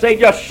so much. They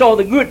just saw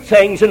the good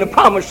things in the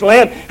promised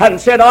land and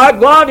said, our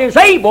God is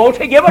able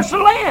to give us the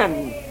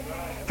land.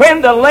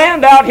 Friend, the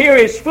land out here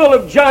is full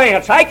of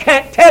giants. I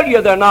can't tell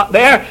you they're not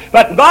there,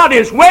 but God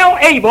is well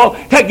able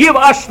to give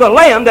us the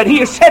land that He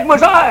has said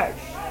was ours.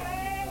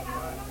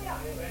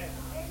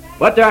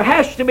 But there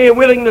has to be a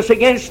willingness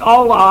against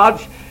all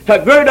odds to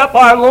gird up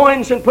our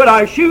loins and put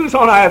our shoes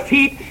on our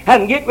feet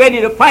and get ready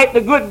to fight the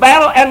good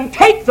battle and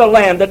take the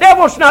land. The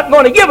devil's not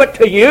going to give it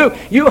to you.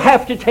 You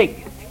have to take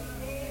it.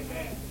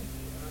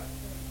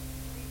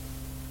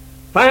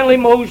 Finally,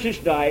 Moses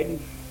died.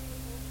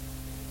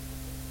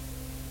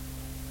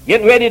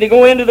 getting ready to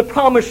go into the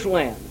promised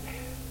land.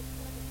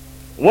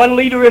 One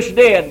leader is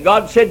dead.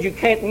 God said you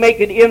can't make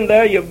it in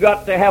there. You've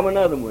got to have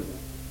another one.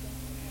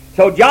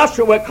 So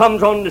Joshua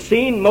comes on the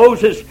scene.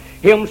 Moses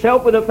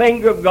himself, with the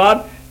finger of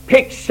God,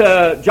 picks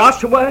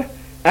Joshua,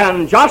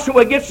 and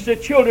Joshua gets the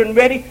children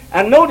ready.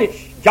 And notice,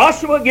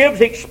 Joshua gives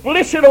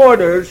explicit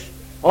orders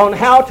on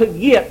how to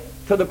get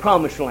to the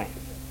promised land.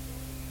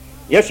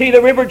 You see,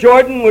 the River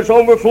Jordan was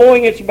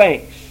overflowing its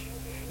banks.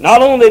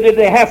 Not only did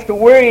they have to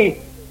worry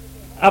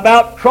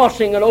about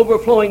crossing an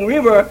overflowing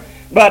river,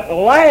 but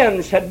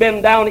lands had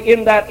been down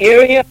in that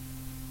area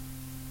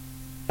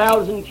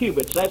 1,000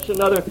 cubits. That's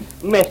another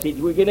message.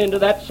 We'll get into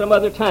that some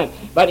other time.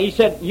 But he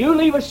said, you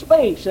leave a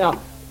space.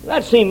 Now,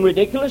 that seemed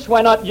ridiculous.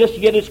 Why not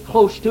just get as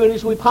close to it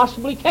as we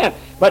possibly can?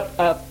 But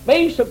a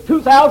space of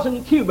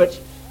 2,000 cubits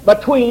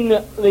between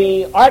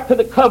the Ark of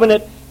the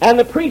Covenant and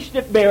the priest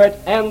that bear it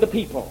and the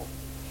people.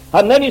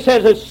 And then he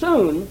says, as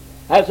soon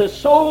as the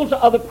souls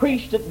of the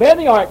priests that bear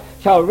the ark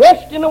shall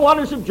rest in the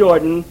waters of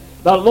Jordan,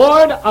 the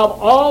Lord of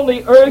all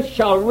the earth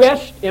shall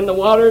rest in the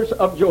waters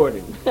of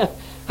Jordan.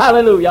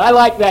 Hallelujah. I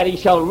like that. He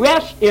shall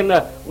rest in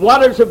the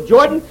waters of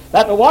Jordan,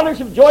 that the waters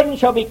of Jordan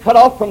shall be cut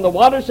off from the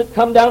waters that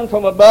come down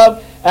from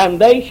above, and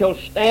they shall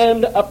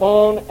stand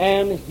upon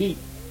an heap.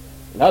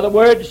 In other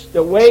words,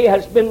 the way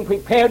has been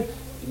prepared.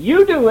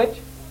 You do it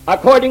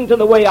according to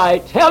the way I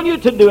tell you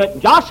to do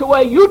it.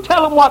 Joshua, you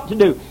tell them what to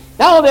do.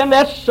 Now then,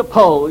 let's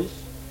suppose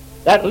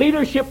that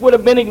leadership would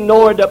have been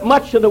ignored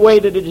much of the way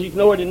that it is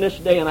ignored in this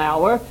day and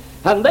hour,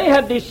 and they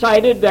had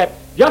decided that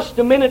just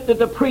the minute that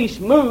the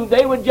priests moved,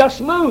 they would just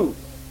move.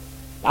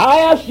 I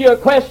ask you a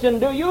question,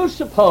 do you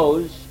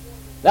suppose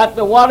that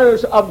the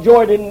waters of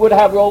Jordan would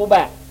have rolled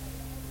back?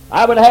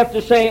 I would have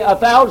to say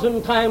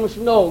 1,000 times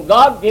no.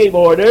 God gave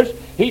orders.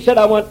 He said,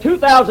 I want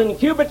 2,000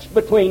 cubits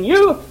between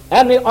you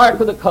and the Ark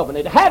of the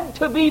Covenant. It had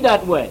to be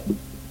that way.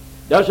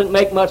 Doesn't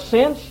make much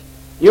sense.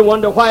 You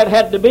wonder why it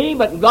had to be,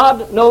 but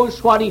God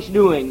knows what He's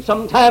doing.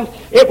 Sometimes,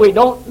 if we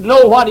don't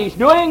know what He's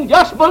doing,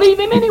 just believe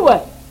Him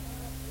anyway.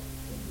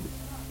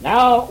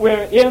 Now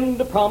we're in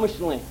the promised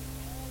land.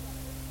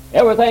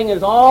 Everything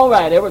is all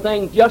right.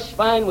 Everything's just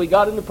fine. We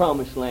got in the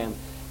promised land.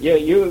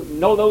 You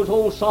know those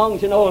old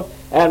songs,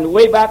 and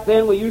way back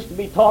then we used to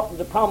be taught that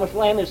the promised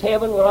land is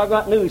heaven. Well, I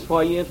got news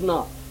for you, it's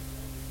not.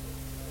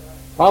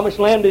 Promised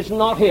land is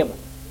not heaven.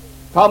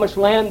 Promised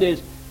land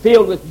is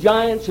filled with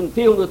giants and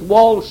filled with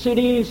walled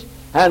cities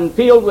and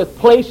filled with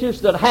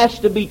places that has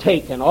to be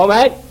taken, all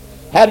right?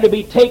 Had to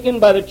be taken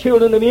by the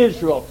children of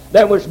Israel.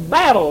 There was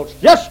battles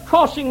just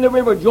crossing the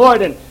River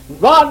Jordan.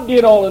 God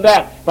did all of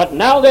that. But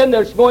now then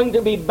there's going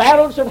to be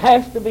battles that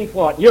has to be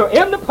fought. You're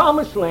in the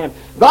promised land.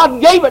 God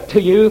gave it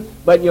to you,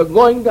 but you're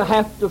going to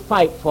have to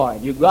fight for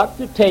it. You've got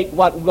to take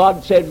what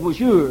God said was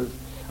yours.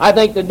 I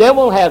think the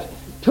devil has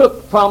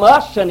took from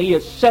us, and he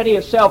has set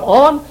himself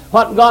on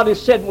what God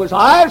has said was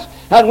ours,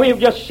 and we've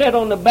just sat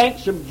on the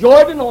banks of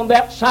Jordan on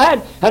that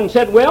side and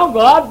said, well,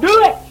 God,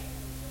 do it.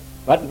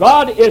 But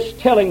God is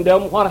telling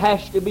them what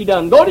has to be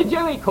done. Go to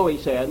Jericho, he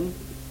said.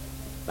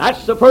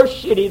 That's the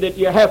first city that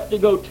you have to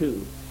go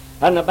to.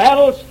 And the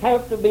battles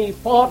have to be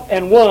fought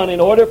and won in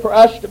order for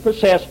us to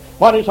possess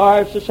what is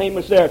ours the same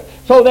as theirs.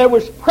 So there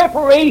was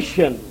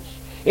preparations.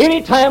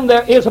 Anytime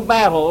there is a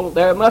battle,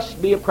 there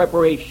must be a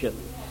preparation.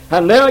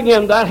 And there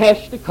again, that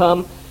has to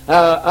come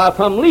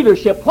from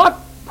leadership. What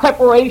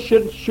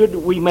preparations should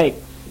we make?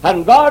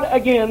 And God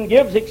again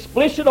gives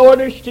explicit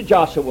orders to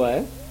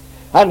Joshua.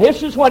 And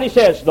this is what he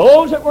says.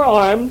 Those that were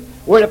armed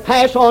were to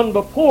pass on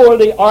before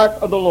the ark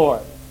of the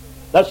Lord.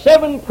 The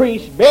 7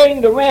 priests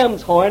bearing the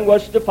ram's horn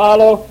was to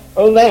follow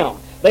them.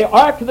 The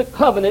ark of the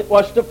covenant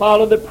was to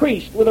follow the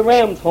priest with the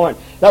ram's horn.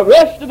 The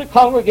rest of the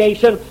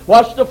congregation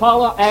was to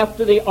follow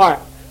after the ark.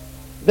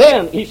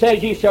 Then, he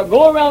says, ye shall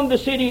go around the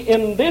city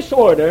in this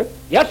order,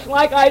 just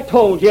like I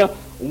told you,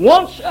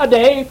 once a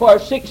day for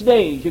 6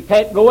 days. You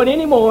can't go in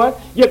anymore.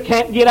 You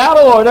can't get out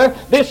of order.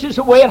 This is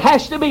the way it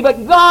has to be.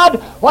 But God,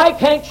 why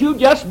can't you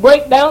just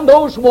break down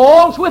those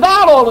walls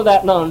without all of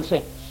that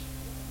nonsense?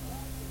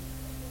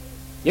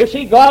 You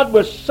see, God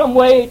was some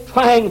way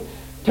trying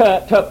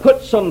to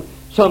put some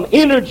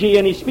energy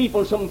in His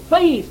people, some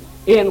faith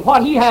in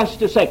what He has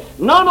to say.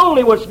 Not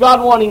only was God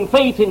wanting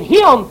faith in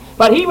Him,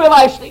 but He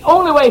realized the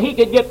only way He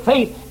could get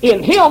faith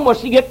in Him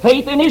was to get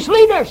faith in His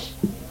leaders,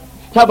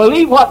 to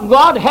believe what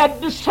God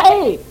had to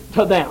say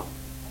to them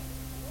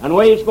and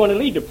where He's going to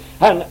lead them.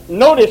 And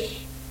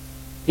notice,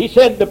 He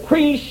said, the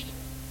priest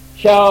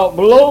shall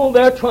blow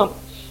their trumpets.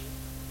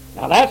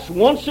 Now that's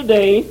once a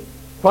day.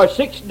 For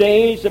 6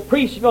 days, the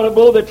priest is going to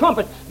blow the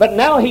trumpet. But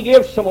now he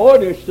gives some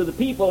orders to the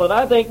people that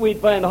I think we'd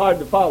find hard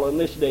to follow in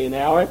this day and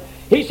hour.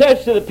 He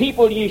says to the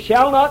people, ye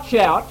shall not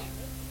shout,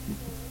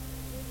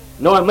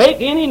 nor make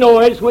any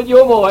noise with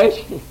your voice.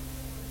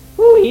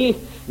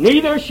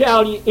 Neither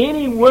shall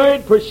any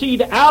word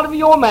proceed out of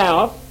your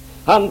mouth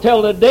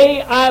until the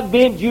day I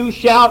bid you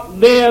shout,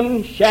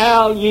 then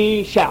shall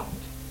ye shout.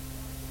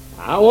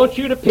 I want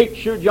you to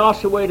picture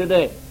Joshua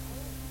today.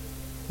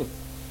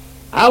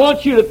 I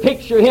want you to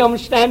picture him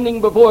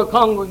standing before a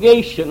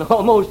congregation,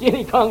 almost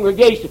any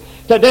congregation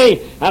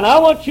today, and I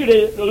want you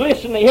to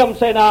listen to him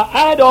say, now,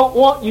 I don't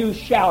want you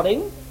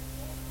shouting.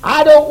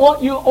 I don't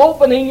want you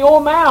opening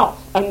your mouth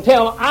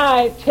until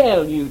I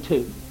tell you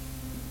to.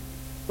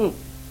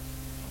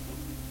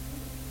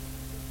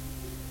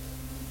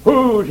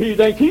 Who does he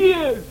think he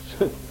is?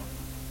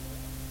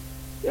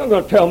 You're not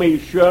going to tell me to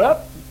shut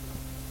up.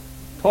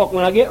 Talk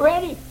when I get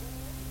ready.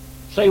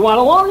 Say what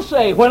I want to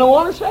say, when I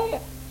want to say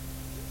it.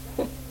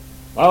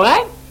 All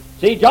right?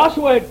 See,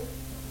 Joshua,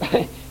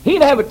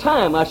 he'd have a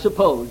time, I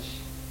suppose.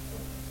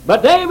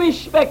 But they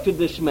respected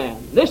this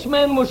man. This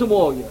man was a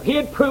warrior. He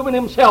had proven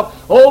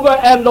himself over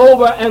and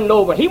over and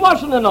over. He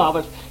wasn't a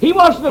novice. He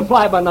wasn't a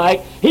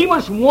fly-by-night. He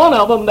was one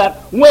of them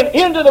that went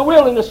into the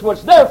wilderness,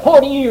 was there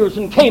 40 years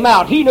and came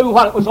out. He knew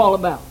what it was all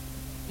about.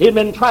 He had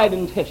been tried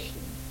and tested.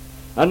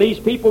 And these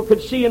people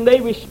could see and they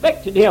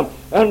respected him.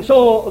 And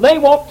so they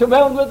walked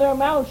around with their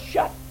mouths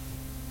shut.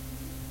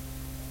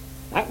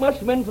 That must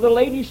have been for the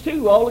ladies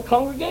too, all the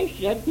congregation.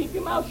 You had to keep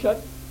your mouth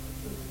shut.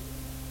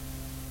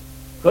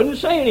 Couldn't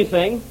say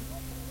anything.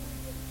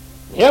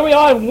 Here we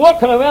are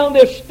walking around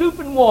this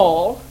stupid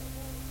wall,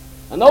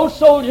 and those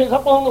soldiers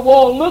up on the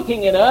wall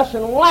looking at us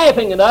and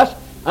laughing at us,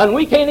 and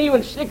we can't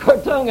even stick our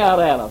tongue out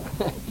at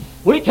them.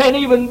 We can't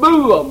even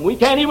boo them. We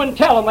can't even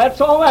tell them,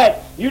 that's all right.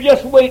 You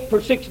just wait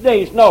for 6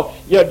 days. No,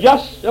 you're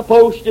just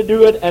supposed to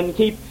do it and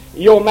keep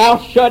your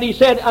mouth shut. He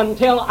said,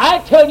 until I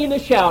tell you to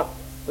shout,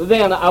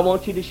 then I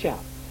want you to shout.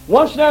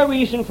 Was there a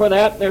reason for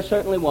that? There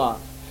certainly was.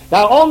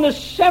 Now, on the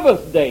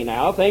seventh day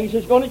now, things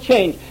is going to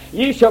change.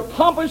 You shall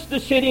compass the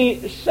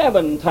city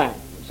 7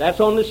 times. That's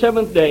on the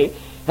seventh day.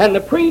 And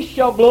the priest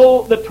shall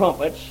blow the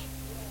trumpets.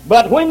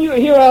 But when you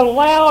hear a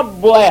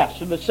loud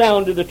blast of the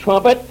sound of the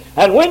trumpet,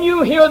 and when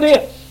you hear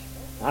this,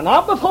 now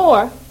not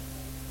before,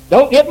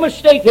 don't get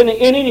mistaken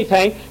in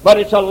anything, but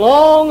it's a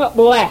long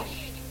blast.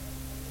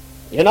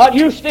 You're not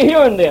used to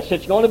hearing this.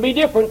 It's going to be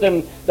different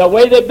than the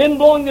way they've been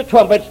blowing the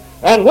trumpets.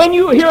 And when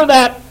you hear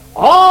that,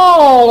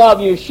 all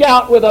of you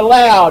shout with a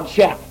loud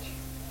shout.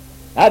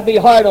 That'd be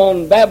hard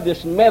on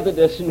Baptists and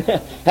Methodists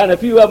and a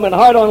few of them, and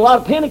hard on a lot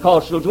of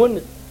Pentecostals, wouldn't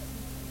it?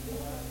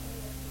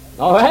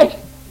 All right?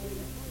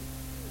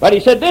 But he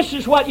said, this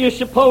is what you're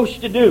supposed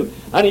to do.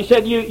 And he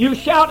said, you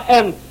shout,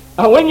 and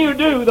when you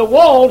do, the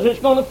walls is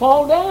going to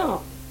fall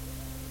down.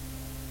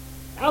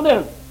 Now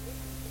then,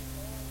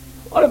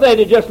 what if they'd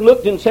have just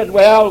looked and said,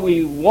 well,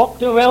 we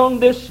walked around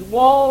this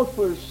wall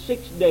for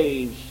 6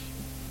 days,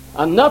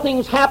 and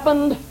nothing's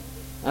happened,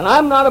 and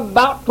I'm not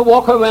about to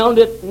walk around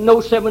it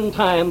 7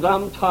 times.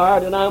 I'm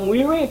tired and I'm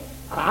weary.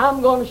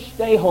 I'm going to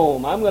stay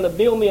home. I'm going to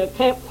build me a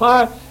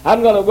campfire.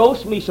 I'm going to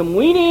roast me some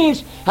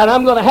weenies, and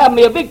I'm going to have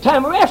me a big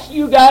time. The rest of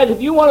you guys,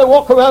 if you want to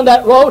walk around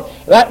that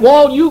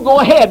wall, you go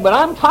ahead, but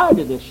I'm tired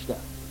of this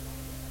stuff.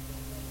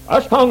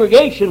 Us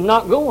congregation's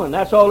not going.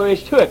 That's all there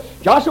is to it.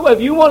 Joshua,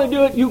 if you want to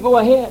do it, you go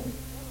ahead.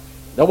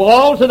 The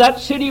walls of that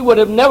city would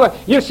have never...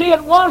 You see,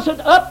 it wasn't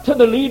up to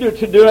the leader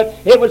to do it.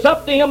 It was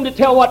up to him to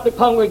tell what the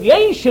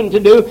congregation to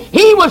do.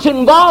 He was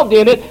involved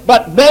in it,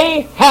 but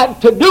they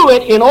had to do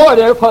it in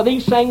order for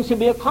these things to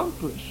be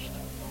accomplished.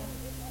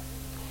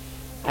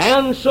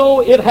 And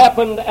so it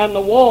happened, and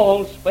the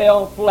walls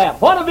fell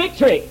flat. What a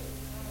victory!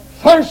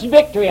 First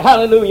victory,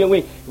 hallelujah.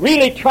 We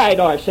really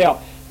tried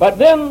ourselves. But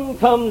then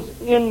comes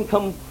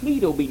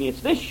incomplete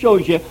obedience. This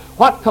shows you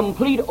what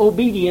complete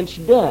obedience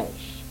does.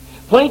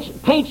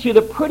 Paints you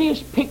the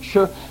prettiest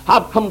picture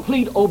of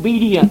complete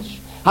obedience.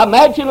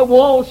 Imagine a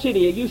walled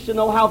city. I used to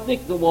know how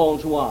thick the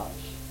walls was.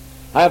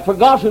 I have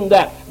forgotten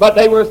that. But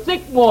they were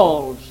thick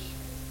walls.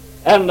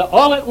 And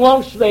all at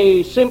once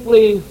they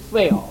simply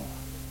fell.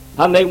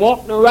 And they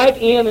walked right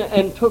in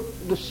and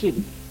took the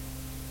city.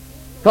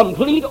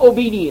 Complete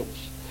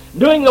obedience.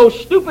 Doing those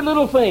stupid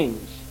little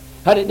things.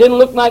 And it didn't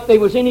look like there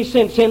was any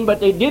sense in, but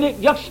they did it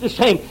just the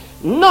same.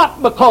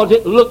 Not because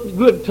it looked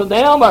good to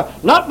them, or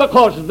not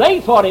because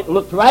they thought it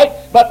looked right,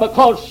 but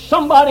because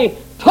somebody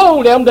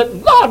told them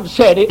that God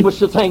said it was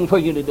the thing for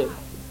you to do.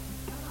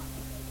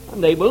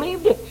 And they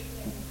believed it.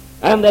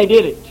 And they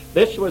did it.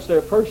 This was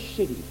their first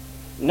city.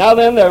 Now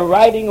then, they're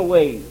riding a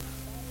wave.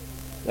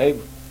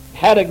 They've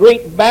had a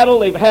great battle.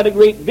 They've had a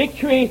great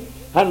victory.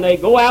 And they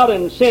go out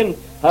and send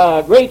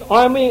a great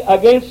army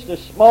against a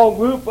small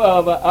group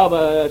of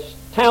a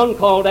town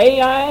called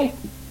Ai.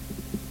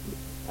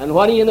 And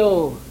what do you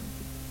know?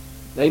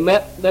 They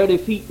met their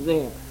defeat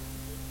there.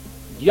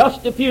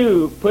 Just a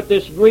few put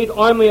this great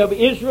army of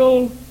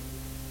Israel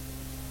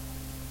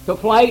to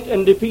flight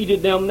and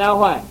defeated them. Now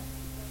why?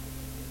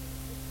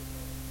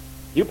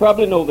 You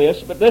probably know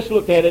this, but let's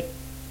look at it.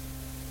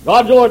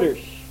 God's orders.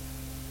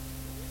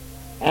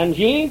 And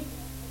ye,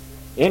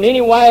 in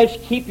any wise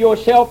keep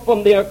yourself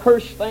from the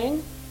accursed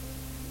thing,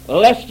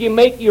 lest you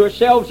make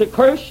yourselves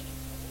accursed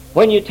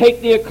when you take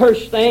the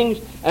accursed things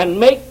and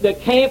make the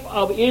camp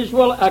of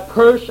Israel a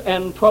curse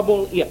and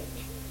trouble it.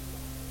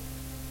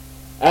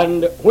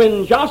 And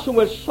when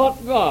Joshua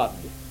sought God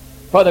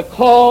for the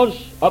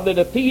cause of the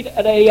defeat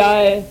at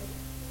Ai,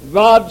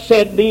 God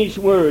said these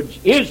words,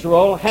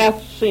 Israel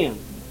hath sinned.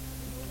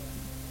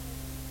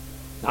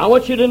 Now I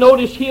want you to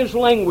notice his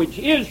language.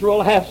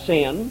 Israel hath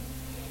sinned,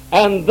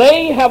 and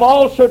they have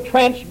also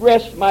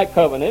transgressed my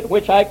covenant,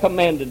 which I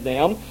commanded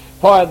them.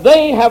 For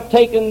they have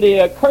taken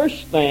the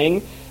accursed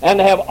thing, and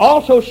have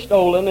also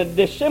stolen, and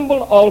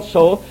dissembled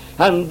also,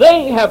 and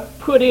they have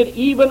put it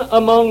even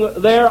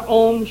among their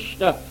own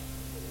stuff.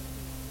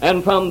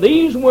 And from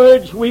these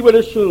words we would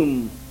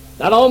assume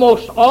that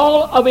almost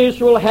all of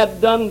Israel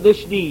had done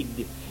this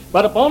deed.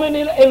 But upon an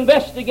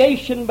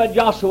investigation by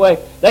Joshua,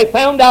 they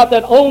found out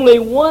that only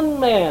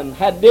one man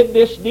had did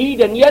this deed,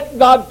 and yet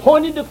God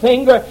pointed the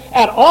finger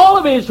at all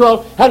of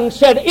Israel and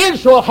said,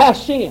 Israel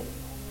has sinned.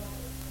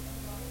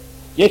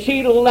 You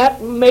see,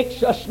 that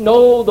makes us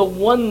know the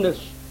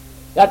oneness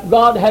that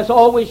God has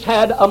always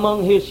had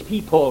among his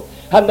people,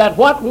 and that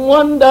what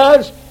one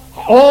does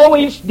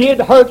always did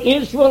hurt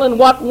Israel, and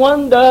what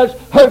one does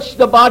hurts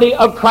the body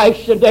of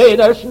Christ today.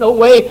 There's no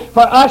way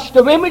for us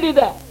to remedy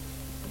that.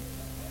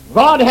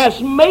 God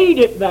has made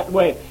it that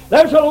way.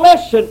 There's a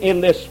lesson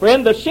in this,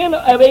 friend. The sin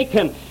of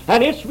Achan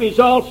and its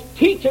results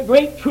teach a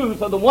great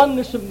truth of the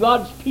oneness of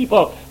God's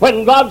people.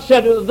 When God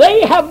said,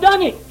 they have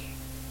done it,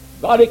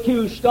 God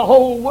accused the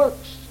whole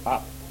works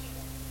of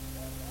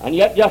it. And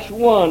yet just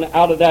one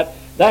out of that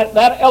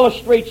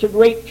illustrates a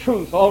great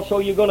truth. Also,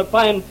 you're going to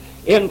find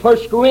in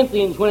 1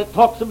 Corinthians when it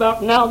talks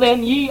about, now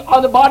then ye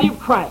are the body of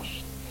Christ.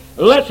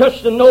 It lets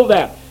us to know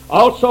that.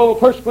 Also,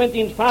 1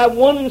 Corinthians 5,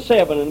 1 and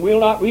 7, and we'll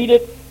not read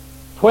it,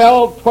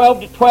 12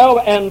 to 12,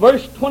 and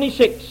verse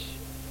 26.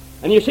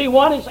 And you see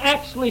what it's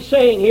actually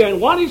saying here, and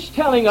what it's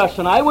telling us,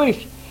 and I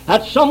wish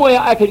that some way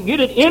I could get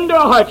it into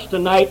our hearts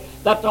tonight,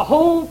 that the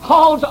whole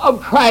cause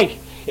of Christ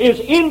is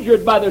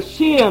injured by the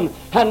sin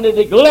and the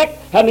neglect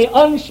and the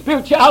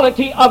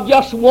unspirituality of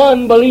just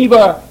one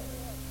believer.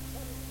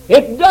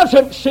 It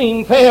doesn't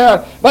seem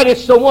fair, but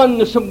it's the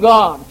oneness of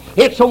God.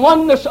 It's the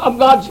oneness of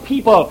God's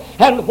people.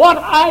 And what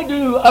I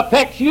do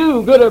affects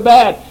you, good or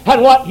bad.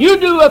 And what you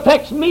do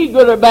affects me,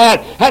 good or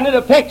bad. And it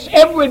affects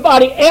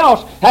everybody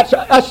else that's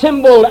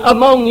assembled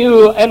among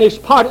you and is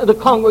part of the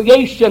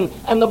congregation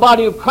and the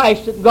body of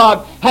Christ that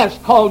God has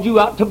called you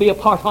out to be a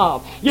part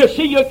of. You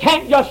see, you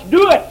can't just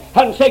do it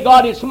and say,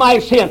 God, it's my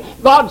sin.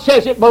 God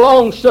says it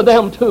belongs to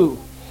them too.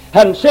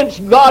 And since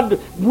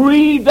God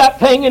breathed that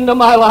thing into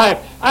my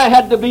life, I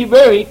had to be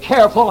very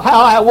careful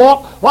how I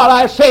walk, what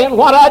I say, and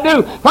what I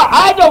do. For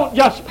I don't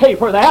just pay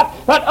for that,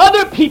 but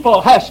other people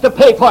has to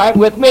pay for it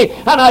with me.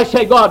 And I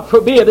say, God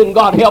forbid, and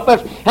God help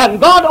us. And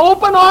God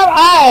open our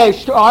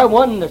eyes to our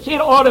oneness. It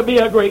ought to be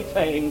a great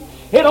thing.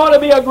 It ought to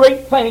be a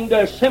great thing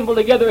to assemble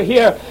together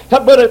here,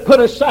 to put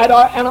aside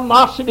our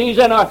animosities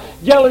and our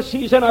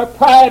jealousies and our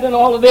pride and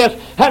all of this,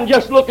 and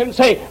just look and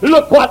say,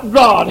 look what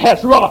God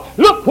has wrought.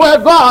 Look where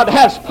God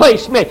has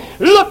placed me.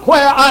 Look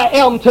where I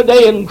am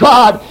today in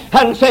God,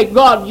 and say,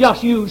 God,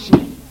 just use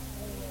me.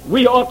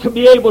 We ought to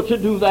be able to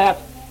do that,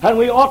 and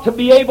we ought to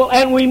be able,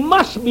 and we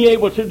must be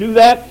able to do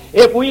that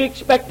if we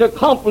expect to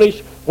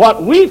accomplish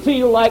what we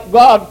feel like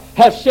God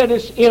has set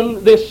us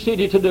in this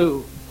city to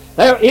do.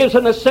 There is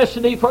a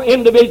necessity for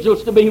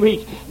individuals to be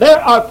reached.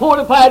 There are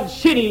fortified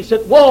cities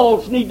that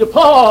walls need to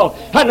fall,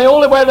 and the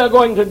only way they're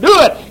going to do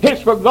it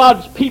is for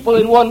God's people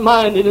in one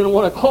mind and in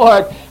one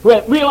accord,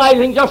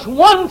 realizing just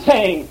one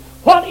thing.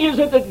 What is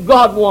it that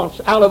God wants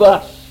out of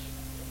us?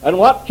 And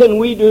what can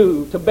we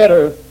do to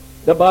better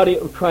the body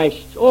of Christ?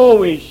 It's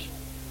always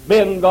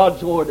been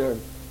God's order.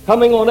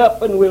 Coming on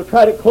up, and we'll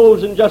try to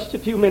close in just a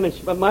few minutes,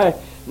 but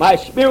my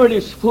spirit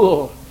is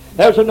full.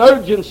 There's an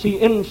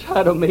urgency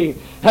inside of me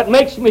that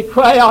makes me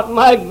cry out,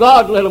 my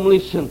God, let them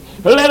listen.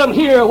 Let them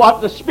hear what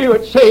the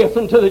Spirit saith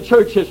unto the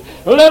churches.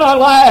 Let our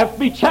life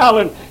be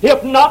challenged.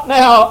 If not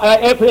now,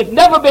 if it's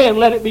never been,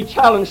 let it be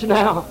challenged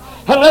now.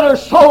 And let our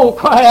soul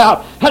cry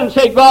out and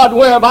say, God,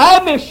 where have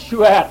I missed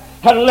you at?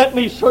 And let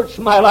me search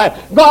my life.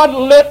 God,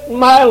 let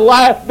my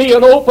life be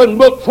an open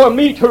book for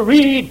me to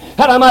read,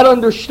 and I might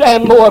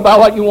understand more about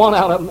what you want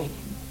out of me.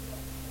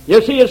 You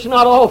see, it's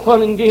not all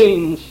fun and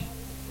games.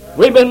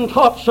 We've been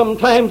taught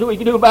sometimes that we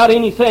can do about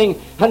anything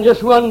and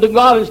just run to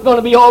God. It's going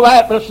to be all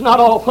right, but it's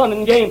not all fun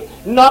and games.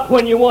 Not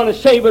when you want to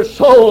save a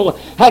soul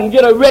and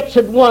get a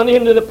wretched one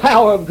into the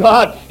power of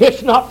God.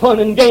 It's not fun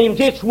and games.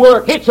 It's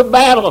work. It's a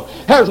battle.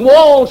 There's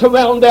walls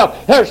around there.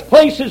 There's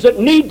places that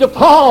need to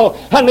fall,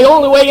 and the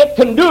only way it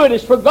can do it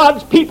is for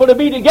God's people to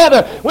be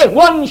together with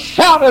one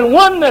shout and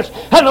oneness,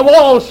 and the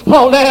walls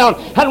fall down,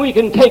 and we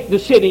can take the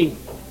city.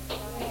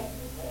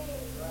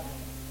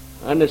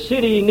 And the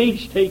city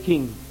needs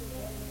taking.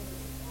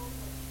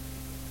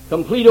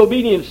 Complete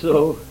obedience,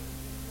 though.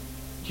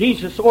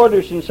 Jesus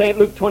orders in St.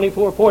 Luke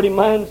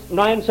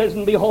 24:49 says,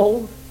 and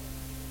behold,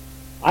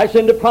 I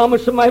send a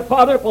promise of my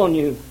Father upon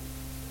you,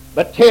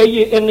 but tarry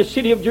ye in the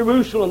city of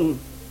Jerusalem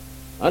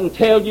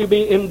until you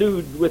be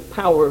endued with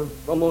power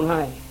from on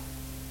high.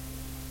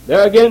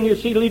 There again you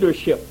see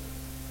leadership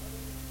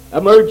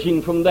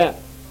emerging from that.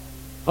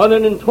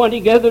 120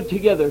 gathered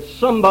together.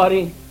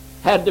 Somebody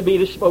had to be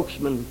the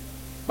spokesman.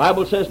 The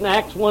Bible says in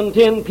Acts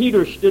 1:10,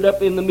 Peter stood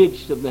up in the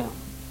midst of them.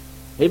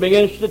 He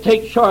begins to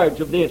take charge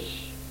of this.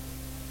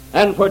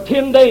 And for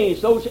 10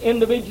 days, those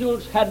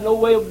individuals had no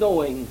way of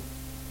knowing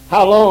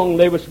how long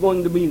they was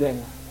going to be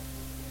there.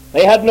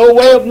 They had no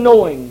way of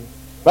knowing.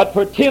 But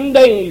for 10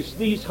 days,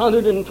 these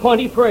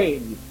 120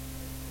 prayed.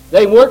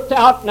 They worked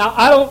out. Now,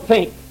 I don't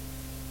think,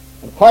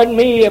 and pardon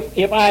me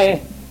if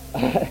I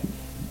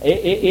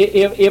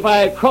if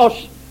I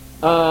cross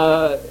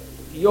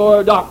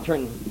your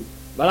doctrine,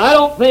 but I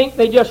don't think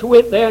they just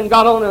went there and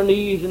got on their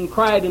knees and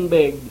cried and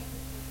begged.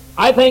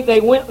 I think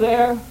they went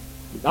there.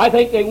 I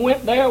think they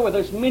went there with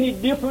as many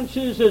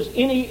differences as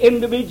any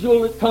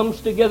individual that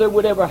comes together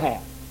would ever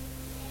have.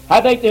 I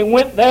think they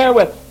went there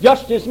with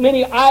just as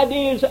many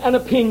ideas and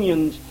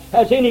opinions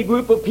as any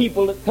group of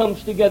people that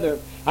comes together.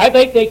 I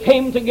think they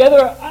came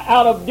together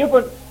out of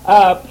different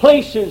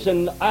places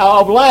and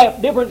of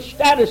life, different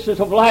statuses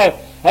of life,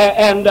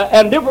 and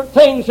different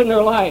things in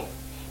their life.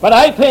 But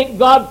I think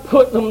God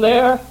put them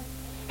there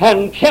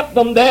and kept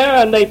them there,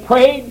 and they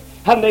prayed,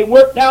 and they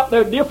worked out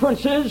their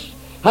differences,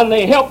 and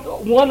they helped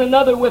one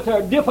another with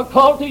their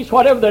difficulties,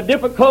 whatever their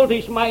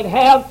difficulties might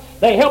have.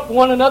 They helped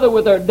one another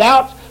with their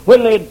doubts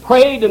when they had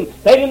prayed, and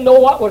they didn't know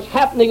what was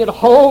happening at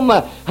home.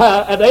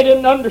 They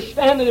didn't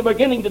understand, and they were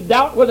beginning to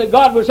doubt whether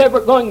God was ever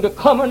going to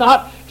come or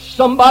not.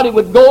 Somebody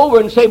would go over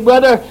and say,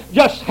 "Brother,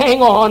 just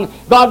hang on.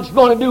 God's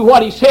going to do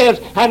what He says,"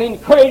 and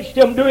encouraged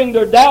them during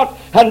their doubt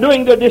and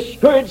during their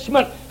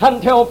discouragement,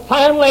 until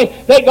finally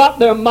they got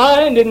their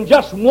mind in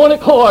just one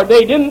accord.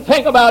 They didn't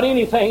think about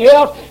anything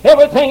else.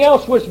 Everything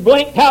else was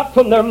blinked out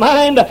from their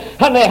mind,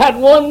 and they had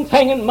one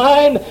thing in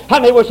mind,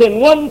 and they was in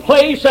one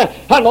place,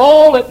 and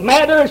all that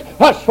matters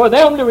was for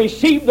them to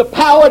receive the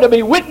power to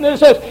be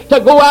witnesses, to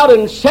go out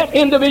and set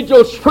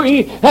individuals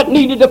free that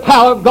needed the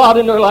power of God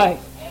in their life.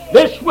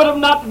 This would have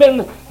not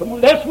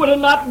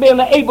been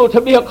able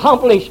to be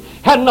accomplished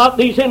had not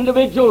these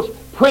individuals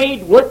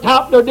prayed, worked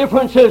out their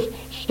differences,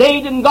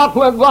 stayed and got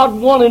where God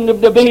wanted them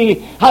to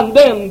be, and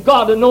then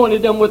God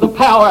anointed them with the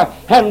power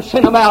and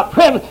sent them out.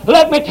 Friend,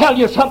 let me tell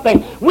you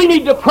something. We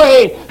need to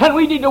pray, and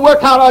we need to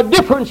work out our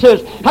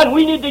differences, and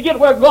we need to get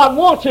where God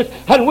wants us,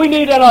 and we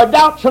need in our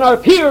doubts and our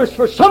fears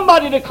for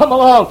somebody to come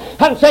along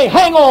and say,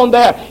 "Hang on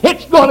there,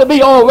 it's going to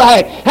be all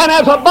right." And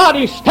as a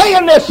body, stay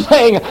in this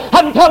thing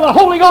until the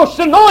Holy Ghost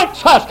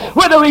anoints us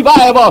with a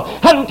revival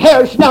and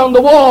tears down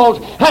the walls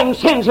and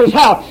sends us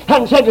out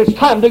and says it's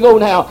time to go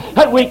now.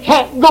 And we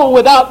can't go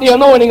without the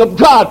anointing of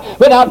God,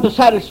 without the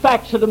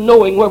satisfaction of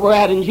knowing where we're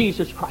at in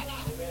Jesus Christ.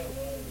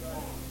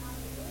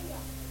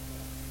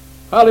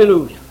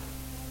 Hallelujah.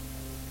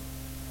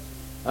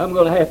 I'm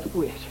going to have to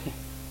quit.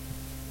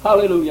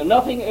 Hallelujah.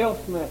 Nothing else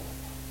matters.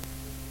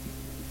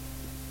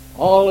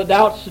 All the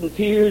doubts and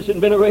fears have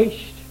been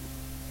erased.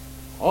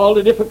 All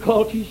the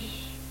difficulties,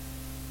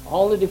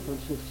 all the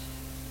differences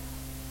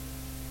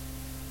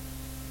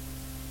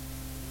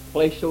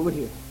placed over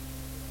here.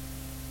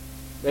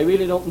 They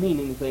really don't mean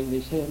anything,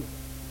 they said.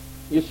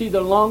 You see,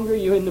 the longer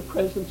you're in the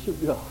presence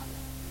of God,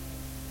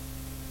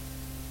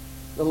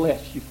 the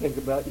less you think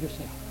about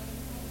yourself.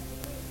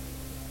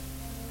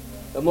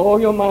 The more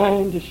your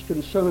mind is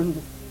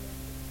concerned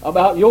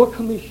about your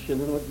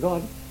commission and what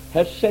God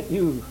has set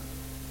you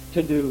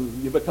to do,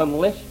 you become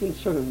less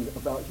concerned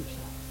about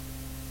yourself.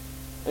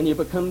 And you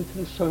become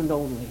concerned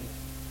only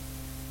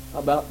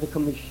about the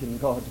commission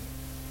God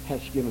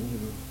has given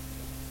you.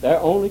 Their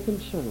only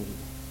concern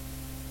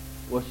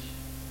was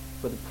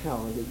for the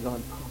power that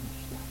God promised.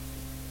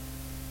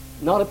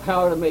 Not a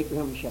power to make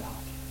them shout.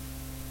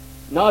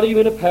 Not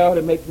even a power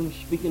to make them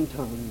speak in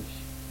tongues.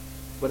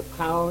 But a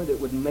power that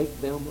would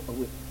make them a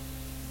witness.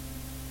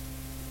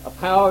 A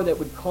power that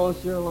would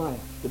cause their life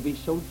to be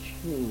so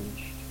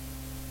changed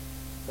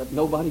that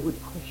nobody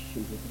would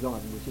question that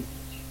God was in it.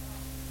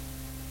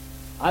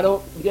 I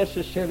don't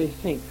necessarily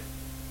think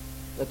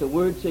that the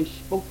words they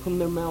spoke from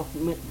their mouth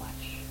meant much.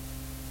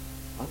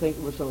 I think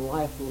it was a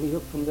life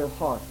lived from their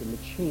heart and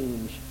the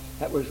change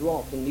that was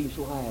wrought in these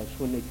lives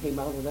when they came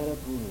out of that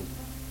upper room.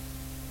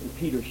 And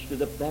Peter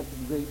stood up that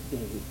great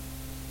day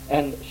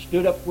and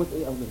stood up with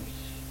the others.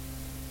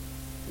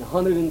 The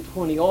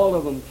 120, all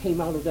of them came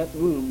out of that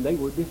room. They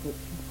were different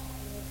people.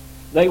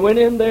 They went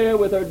in there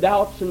with their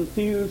doubts and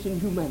fears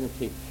and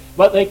humanity.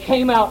 But they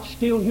came out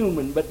still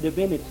human, but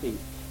divinity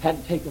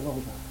had taken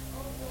over.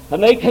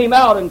 And they came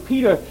out, and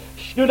Peter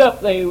stood up.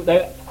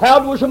 The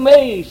crowd was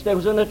amazed. There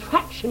was an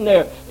attraction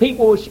there.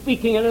 People were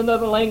speaking in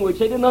another language.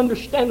 They didn't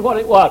understand what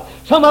it was.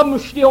 Some of them were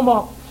still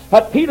mocked.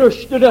 But Peter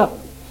stood up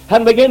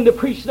and began to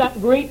preach that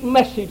great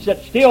message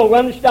that still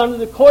runs down to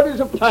the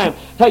quarters of time,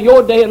 to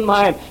your day and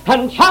mine,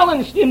 and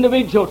challenged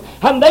individuals.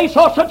 And they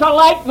saw such a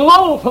light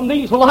glow from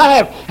these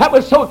lives that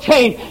was so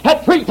changed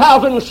that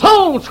 3,000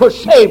 souls were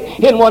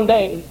saved in one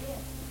day.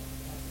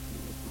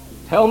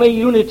 Tell me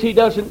unity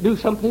doesn't do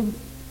something?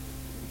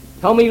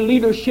 Tell me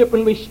leadership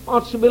and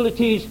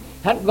responsibilities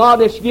that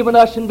God has given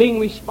us and being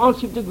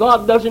responsive to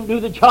God doesn't do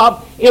the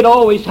job? It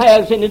always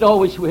has and it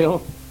always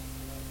will.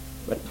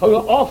 But too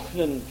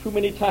often, too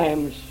many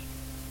times,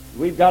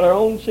 we've got our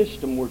own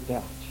system worked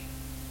out.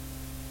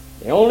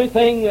 The only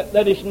thing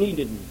that is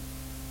needed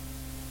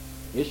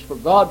is for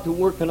God to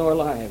work in our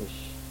lives.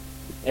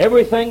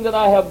 Everything that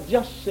I have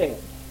just said,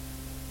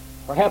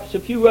 perhaps a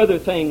few other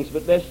things,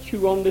 but let's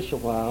chew on this a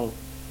while.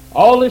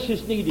 All this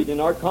is needed in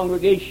our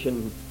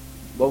congregation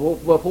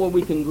before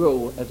we can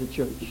grow as a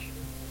church.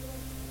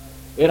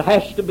 It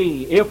has to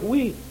be. If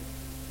we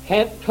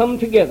can't come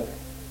together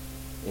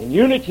in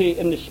unity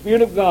in the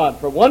Spirit of God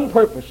for one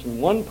purpose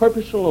and one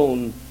purpose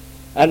alone,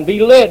 and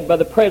be led by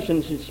the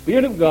presence and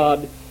Spirit of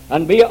God,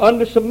 and be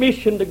under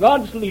submission to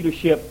God's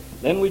leadership,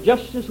 then we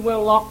just as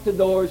well lock the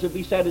doors and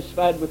be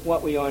satisfied with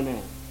what we are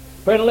now.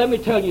 Friend, let me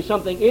tell you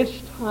something. It's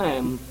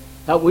time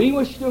that we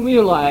was to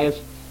realize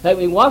that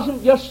we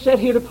wasn't just set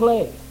here to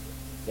play.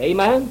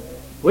 Amen?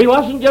 We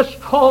wasn't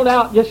just called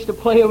out just to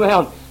play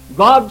around.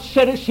 God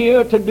set us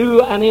here to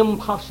do an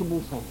impossible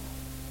thing.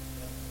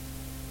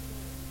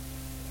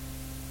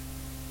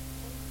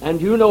 And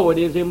you know it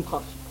is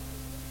impossible.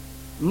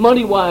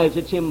 Money-wise,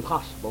 it's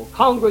impossible.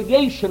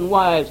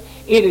 Congregation-wise,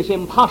 it is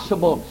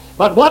impossible.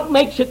 But what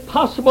makes it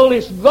possible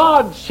is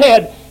God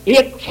said,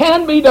 it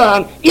can be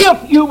done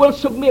if you will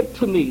submit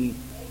to me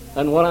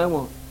and what I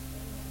want.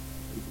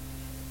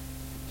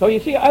 So you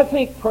see, I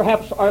think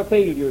perhaps our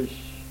failures,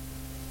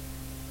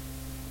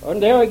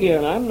 and there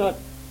again, I'm not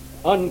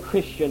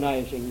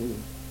unchristianizing you,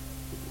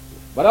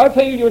 but our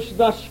failures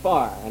thus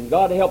far, and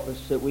God help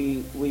us that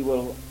we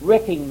will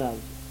recognize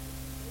it,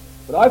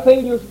 but our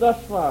failures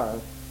thus far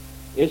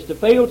is to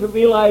fail to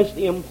realize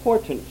the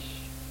importance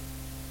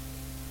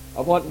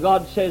of what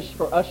God says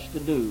for us to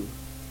do,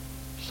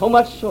 so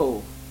much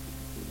so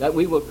that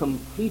we will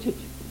complete it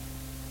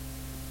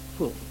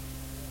fully.